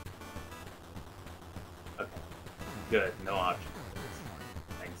 Okay. Good. No option.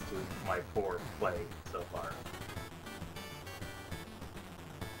 Thanks to my poor play so far.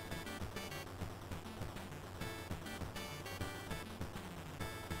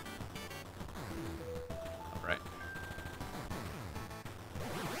 Alright.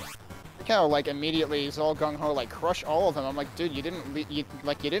 Look how like immediately he's all gung ho, like crush all of them. I'm like, dude, you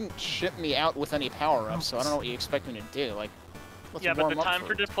didn't ship me out with any power ups, so I don't know what you expect me to do. Like, let's Yeah, but warm the up time for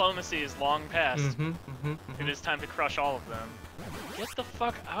first. diplomacy is long past. Mm-hmm. It is time to crush all of them. Get the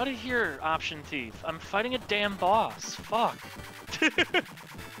fuck out of here, Option Thief. I'm fighting a damn boss. Fuck.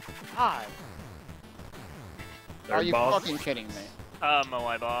 God. Are you boss? fucking kidding me?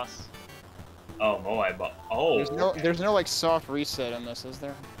 Moai boss. Oh, Moai boss. Oh. There's no like soft reset in this, is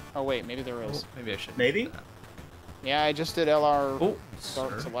there? Oh wait, maybe there is. Oh, maybe I should. Maybe? Yeah, I just did LR Oh,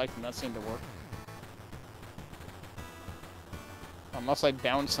 start sir. select and that seemed to work. Unless I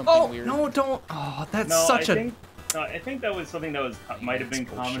bound something Oh, weird. no, don't. Oh, that's No, such I a... think, no, I think that was something that was might have been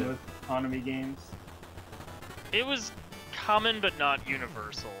That's common bullshit. with economy games. It was common but not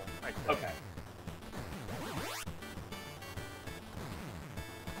universal, I think. Okay.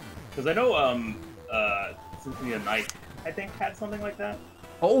 Because I know, Symphony of Night, I think, had something like that.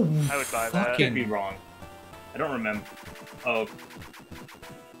 Oh, I would buy that. I could be fucking... wrong. I don't remember. Oh,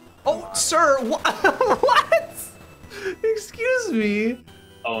 Oh, sir, what? What? Excuse me?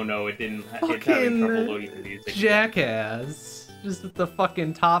 oh no, it didn't. It's having Fucking trouble loading the music. jackass. Just with the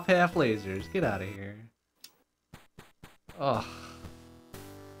fucking top half lasers. Get out of here. Oh.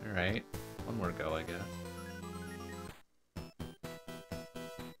 Alright. One more go, I guess.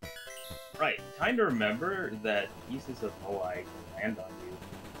 Right. Time to remember that pieces of Moai can land on you.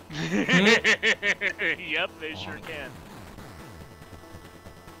 Yep, they sure can.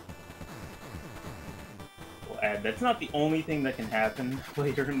 Well, Ed, that's not the only thing that can happen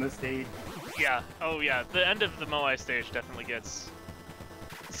later in the stage. Yeah, oh yeah, the end of the Moai stage definitely gets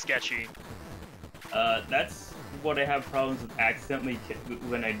sketchy. That's what I have problems with accidentally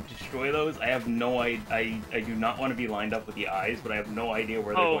when I destroy those. I have no I do not want to be lined up with the eyes, but I have no idea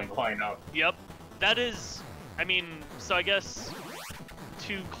where they're Oh. going to line up. Yep, that is, I mean, so I guess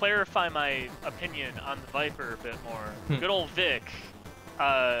to clarify my opinion on the Viper a bit more, good old Vic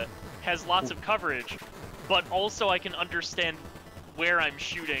has lots of coverage, but also I can understand where I'm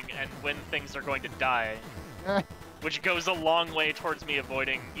shooting and when things are going to die, which goes a long way towards me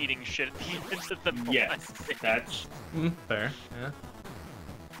avoiding eating shit at the end of the Yes, stage. that's Fair, yeah.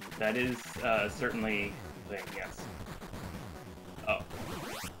 that is certainly the thing. Yes. Oh,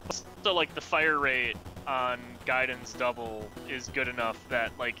 So like the fire rate on Guidance Double is good enough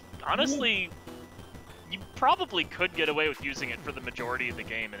that, like, honestly, you probably could get away with using it for the majority of the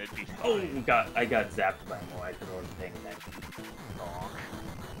game and it'd be oh, fine. I got zapped by Moai because I wasn't paying attention.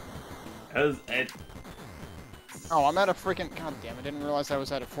 It, Oh, I'm at a freaking. God damn! I didn't realize I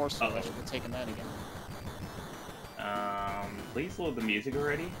was at a force field. I Uh-oh. should have taken that again. Please load the music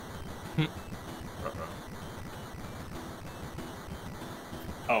already.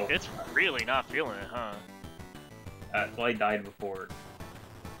 Oh, It's really not feeling it, huh? well, I died before.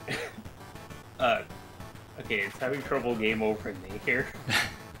 Okay, it's having trouble game over me here.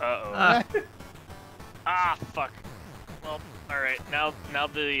 Uh-oh. Ah, fuck. Well, alright, now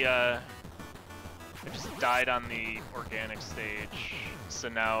the, I just died on the organic stage, so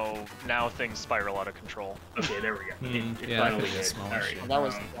now things spiral out of control. Okay, there we go. It yeah, I finally think it's did. small Alright. shit. Well, that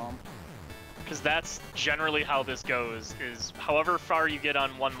was dumb. Because that's generally how this goes, is however far you get on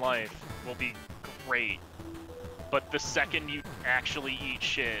one life will be great. but the second you actually eat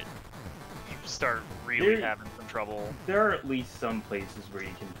shit, you start really having some trouble. There are at least some places where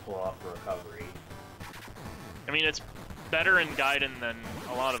you can pull off a recovery. I mean, it's better in Gaiden than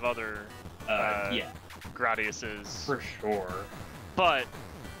a lot of other Yeah, Gradiuses. for sure. But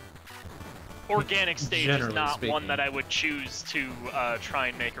Organic Stage is Generally not speaking. one that I would choose to try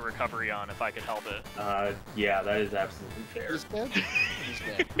and make a recovery on if I could help it. Yeah, that is absolutely fair. He's dead? He's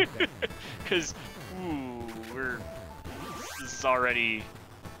dead. Okay. Because, ooh, this is already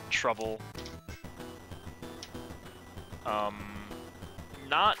trouble.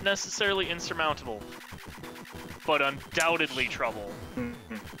 Not necessarily insurmountable, but undoubtedly trouble.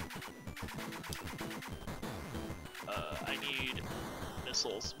 I need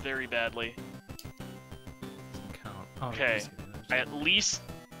missiles very badly. Count. Oh, Okay, easy. I at least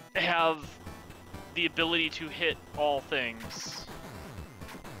have the ability to hit all things,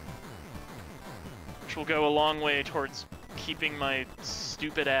 which will go a long way towards keeping my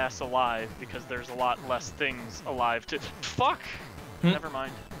stupid ass alive, because there's a lot less things alive to— Fuck! Never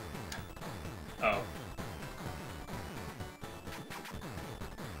mind. Oh.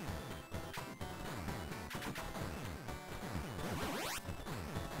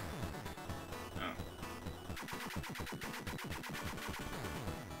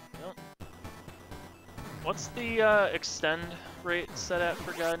 What's the extend rate set at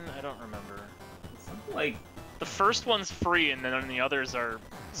for Gaiden? I don't remember. It's something like, The first one's free, and then the others are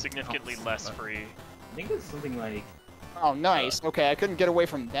significantly less free. I think it's something like, Oh, nice. Okay, I couldn't get away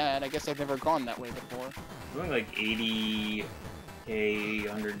from that. I guess I've never gone that way before. something like 80k,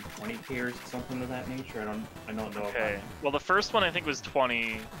 120k or something of that nature. I don't know. Okay. Well, the first one I think was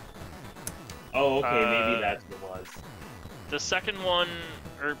 20. Oh, okay, maybe that's what it was. The second one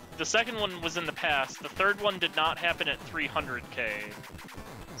was in the past. The third one did not happen at 300k.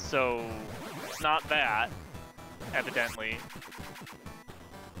 So it's not that, evidently.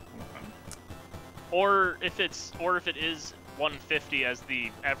 Or if it is 150 as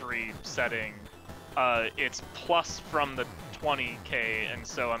the every setting, it's plus from the 20k, and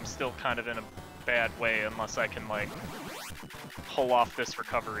so I'm still kind of in a bad way unless I can like pull off this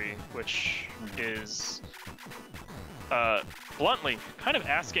recovery, which is bluntly kind of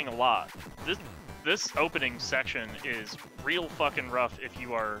asking a lot. This opening section is real fucking rough if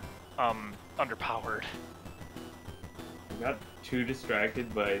you are underpowered. I got too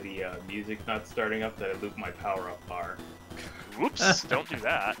distracted by the music not starting up that I looped my power-up bar. Whoops, don't do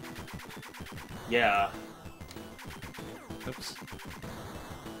that. Yeah. Oops.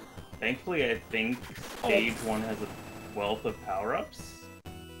 Thankfully, I think stage 1 has a wealth of power-ups.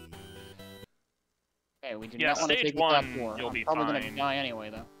 Okay, we do Yeah, not want to stage take it that 1, far. you'll I'm be probably fine. gonna die anyway,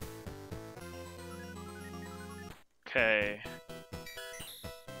 though. Okay.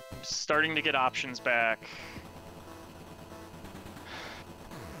 Starting to get options back.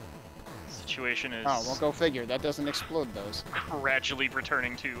 Situation is Oh, well, go figure. That doesn't explode those. gradually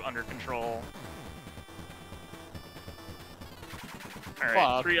returning to under control. Alright,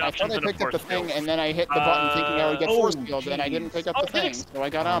 Fuck. 3 I options thought I and a picked up force the thing, field. and then I hit the button thinking I would get force oh, field, and I didn't pick up Oh, the thing, so I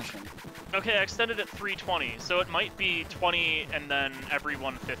got option. Okay, I extended it 320, so it might be 20 and then every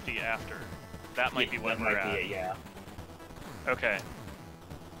 150 after. That might be what we're at. It, yeah. Okay.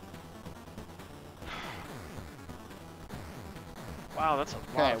 Wow, that's a lot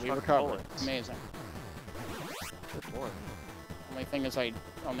Okay, of we fucking recovered. bullets. Amazing. Good lord. Only thing is I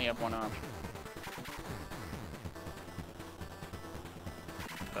only have one option.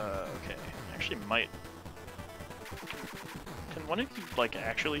 Okay. Actually might... Can one of you, like,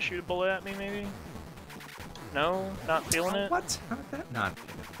 actually shoot a bullet at me, maybe? No? Not feeling it? What? How did that not?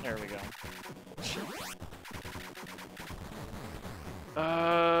 There we go. Shit. heck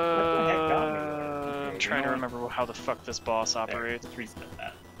got me there? I'm Okay, trying you to know remember how the fuck this boss operates. Let's reset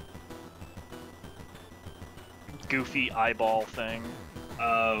that. Goofy eyeball thing.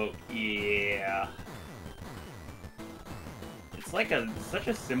 Oh, yeah. It's like such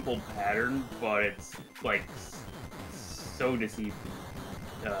a simple pattern, but it's like so deceptive.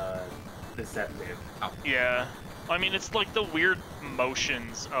 Yeah. I mean, it's like the weird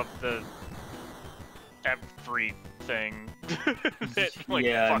motions of the everything that like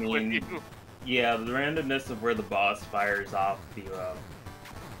Yeah, I fuck with mean, you. Yeah, the randomness of where the boss fires off the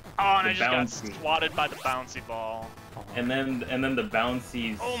Oh, and I the just got bouncy. swatted by the bouncy ball. and then the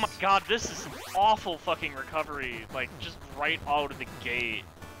bouncies. Oh my god, this is an awful fucking recovery. Like, just right out of the gate.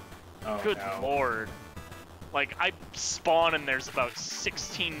 Oh, Good no. lord. Like, I spawn and there's about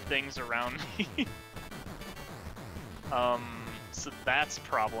 16 things around me. So that's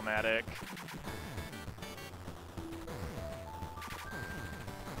problematic.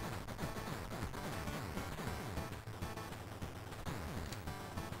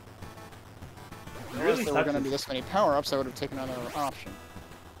 realized there were going to be this many power-ups, I would have taken another option.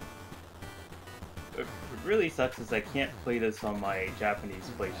 What really sucks is I can't play this on my Japanese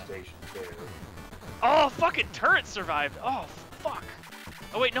PlayStation 2. Oh, fucking turret survived! Oh, fuck!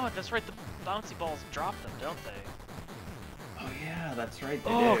 Oh wait, no, that's right, the bouncy balls drop them, don't they? Oh yeah, that's right. They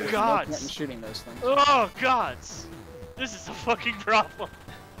Oh, do. God. No point in shooting those things. Oh, gods! This is a fucking problem.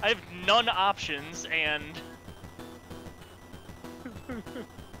 I have none options, and...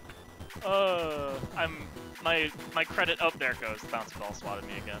 My credit... Oh, there it goes. The bouncy ball swatted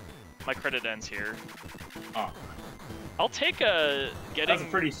me again. My credit ends here. Oh, I'll take getting... that's a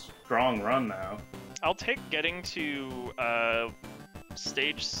pretty strong run now. I'll take getting to,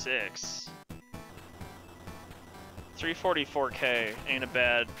 stage 6. 344k ain't a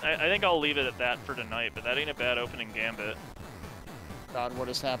bad... I think I'll leave it at that for tonight, but that ain't a bad opening gambit. God, what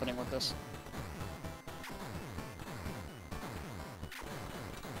is happening with this?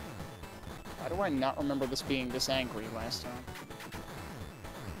 Why do I not remember this being this angry last time?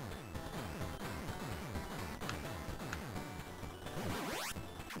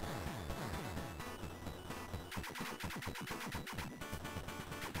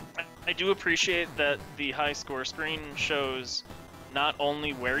 I do appreciate that the high score screen shows not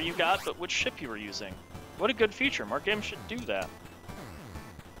only where you got, but which ship you were using. What a good feature. More games should do that.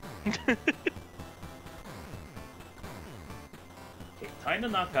 Okay, kinda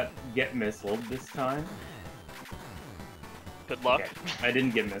not get missiled this time. Good luck. Okay, I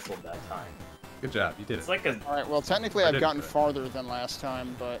didn't get missiled that time. Good job, you did It's it. like a Alright, well, technically I I've did gotten good. farther than last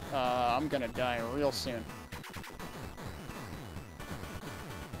time, but I'm gonna die real soon.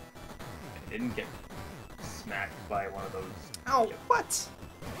 I didn't get smacked by one of those. Ow, Yep. what?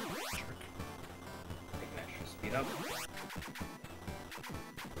 Take an extra speed up.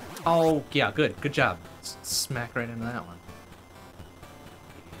 Oh, yeah, good. Good job. Smack right into that one.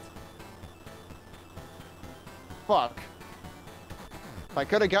 Fuck. If I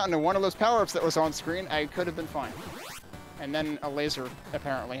could have gotten to one of those power-ups that was on screen, I could have been fine. And then a laser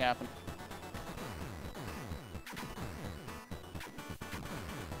apparently happened.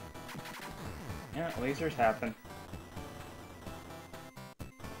 Yeah, lasers happen.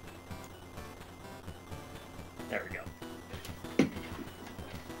 There we go.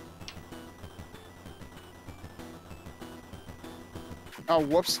 Oh,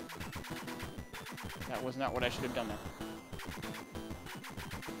 whoops. That was not what I should have done there.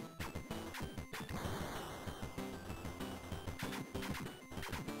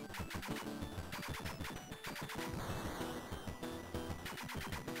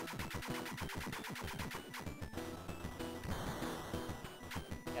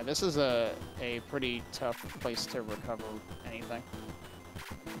 Yeah, this is a pretty tough place to recover anything.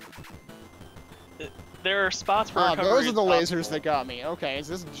 There are spots where Ah, recovery those are is the lasers possible. that got me. Okay, is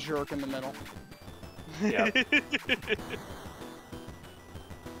this jerk in the middle? Yep.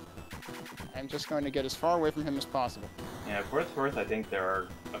 I'm just going to get as far away from him as possible. Yeah, for what it's worth, I think there are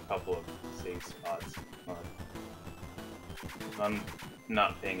a couple of safe spots. I'm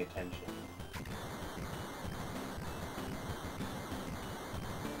not paying attention.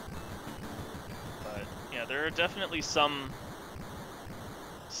 But yeah, there are definitely some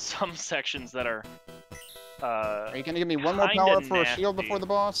sections that are. Are you going to give me one more Kinda power up for a shield nasty. before the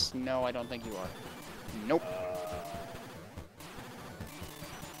boss? No, I don't think you are. Nope.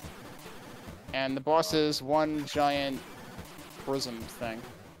 And the boss is one giant prism thing.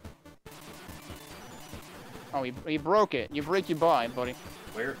 Oh, he broke it. You break, you buy, buddy.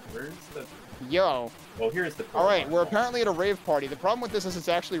 Where's the? Yo. Well, here's the. Alright, we're apparently at a rave party. The problem with this is it's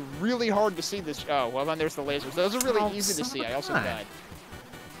actually really hard to see this. Oh, well then there's the lasers. Those are really Oh, easy to son see. of I a also gun.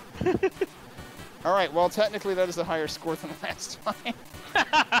 died. Alright, well technically that is a higher score than last time.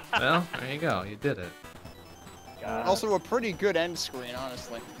 Well, there you go. You did it. God. Also a pretty good end screen,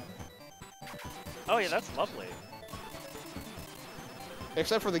 honestly. Oh yeah, that's lovely.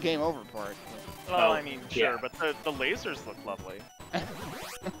 Except for the game over part. Well, Oh, I mean, sure, yeah. but the lasers look lovely.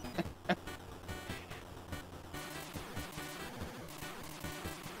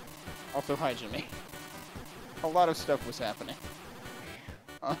 Also, hi, Jimmy. A lot of stuff was happening.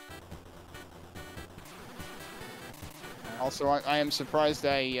 Also, I am surprised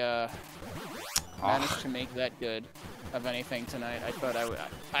I managed to make that good of anything tonight. I thought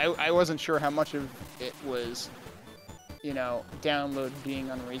I wasn't sure how much of it was, you know, download being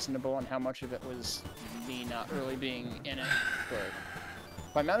unreasonable and how much of it was me not really being in it. But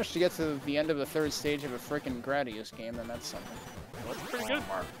if I managed to get to the end of the third stage of a frickin' Gradius game, then that's something. That's pretty good.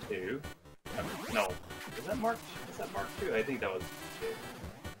 Mark II. No, is that Mark? Is that Mark II? I think that was.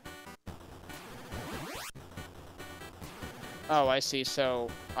 Oh, I see. So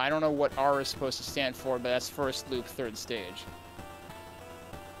I don't know what R is supposed to stand for, but that's first loop, third stage.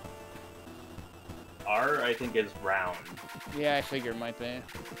 R, I think, is round. Yeah, I figured it might be.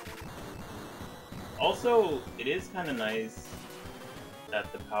 Also, it is kind of nice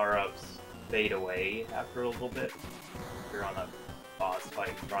that the power-ups fade away after a little bit. If you're on a boss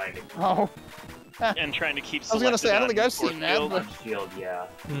fight trying to Oh. And trying to keep. I was gonna say, I don't selected think I've on seen that, force but- field. on shield, yeah.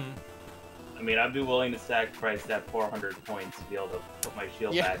 Hmm. I mean, I'd be willing to sacrifice that 400 points to be able to put my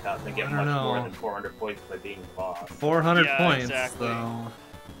shield Yeah. back up and get I don't much more know. than 400 points by being the boss. 400 Yeah, points, exactly. though.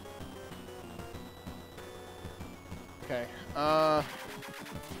 Okay. I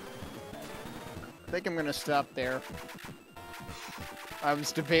think I'm gonna stop there. I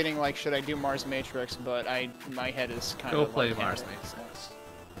was debating, like, should I do Mars Matrix, but my head is kind Go of play like, Mars handling it, Matrix.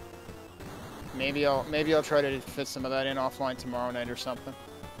 so maybe I'll try to fit some of that in offline tomorrow night or something.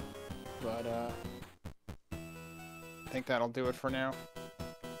 But I think that'll do it for now.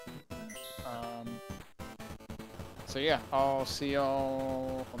 So yeah, I'll see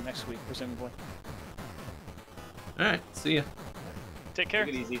y'all next week, presumably. Alright, see ya. Take care.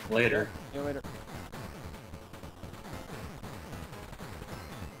 Take it easy. Later. See you later.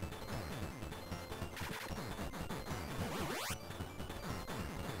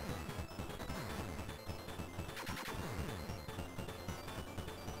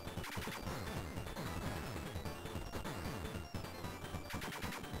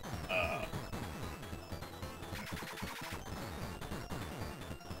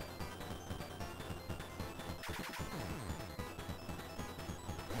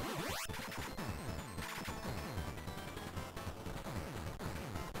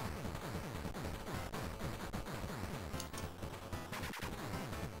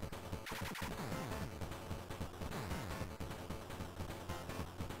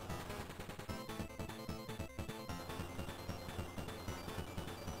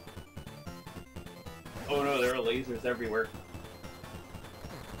 Oh no, there are lasers everywhere.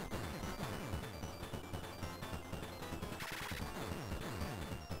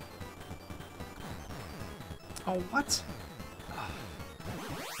 Oh, what?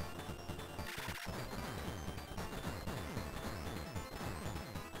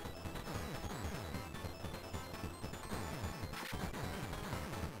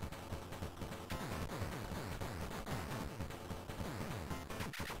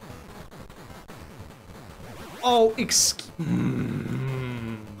 Oh,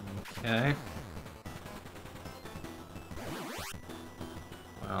 okay.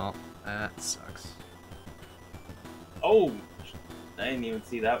 Well, that sucks. Oh! I didn't even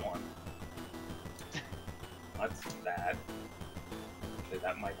see that one. That's bad. Actually,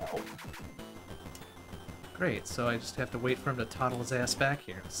 that might help. Great, so I just have to wait for him to toddle his ass back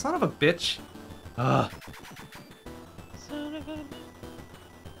here. Son of a bitch! Ugh. Son of a.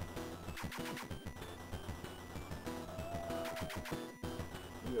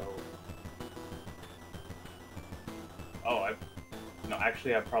 Yo. Oh, no,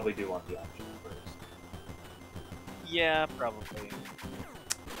 actually, I probably do want the option first. Yeah, probably.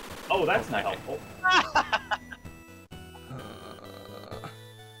 Oh, that's not helpful.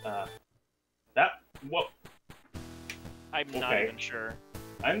 That, what? I'm not Okay. even sure.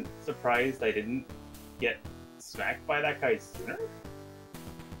 I'm surprised I didn't get smacked by that guy sooner.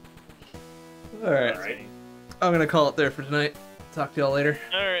 Alright, Alright. I'm gonna call it there for tonight. Talk to y'all later.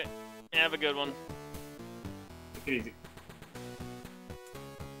 All right. Have a good one. Take it easy.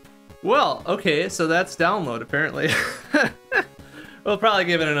 Well, okay, so that's download apparently. We'll probably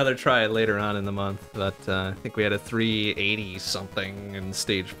give it another try later on in the month, but I think we had a 380 something in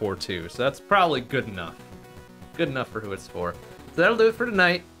stage 4 too, so that's probably good enough. Good enough for who it's for. So that'll do it for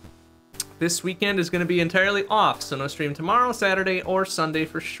tonight. This weekend is going to be entirely off, so no stream tomorrow, Saturday, or Sunday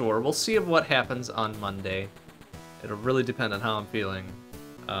for sure. We'll see of what happens on Monday. It'll really depend on how I'm feeling,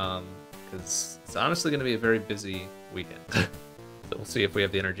 because it's honestly going to be a very busy weekend. So we'll see if we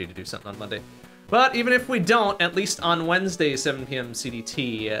have the energy to do something on Monday. But even if we don't, at least on Wednesday, 7 p.m.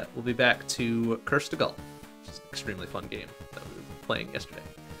 CDT, we'll be back to Curse to Golf, which is an extremely fun game that we were playing yesterday.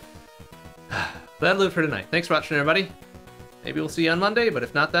 That'll do it for tonight. Thanks for watching, everybody. Maybe we'll see you on Monday, but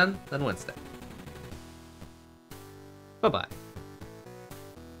if not then Wednesday. Bye-bye.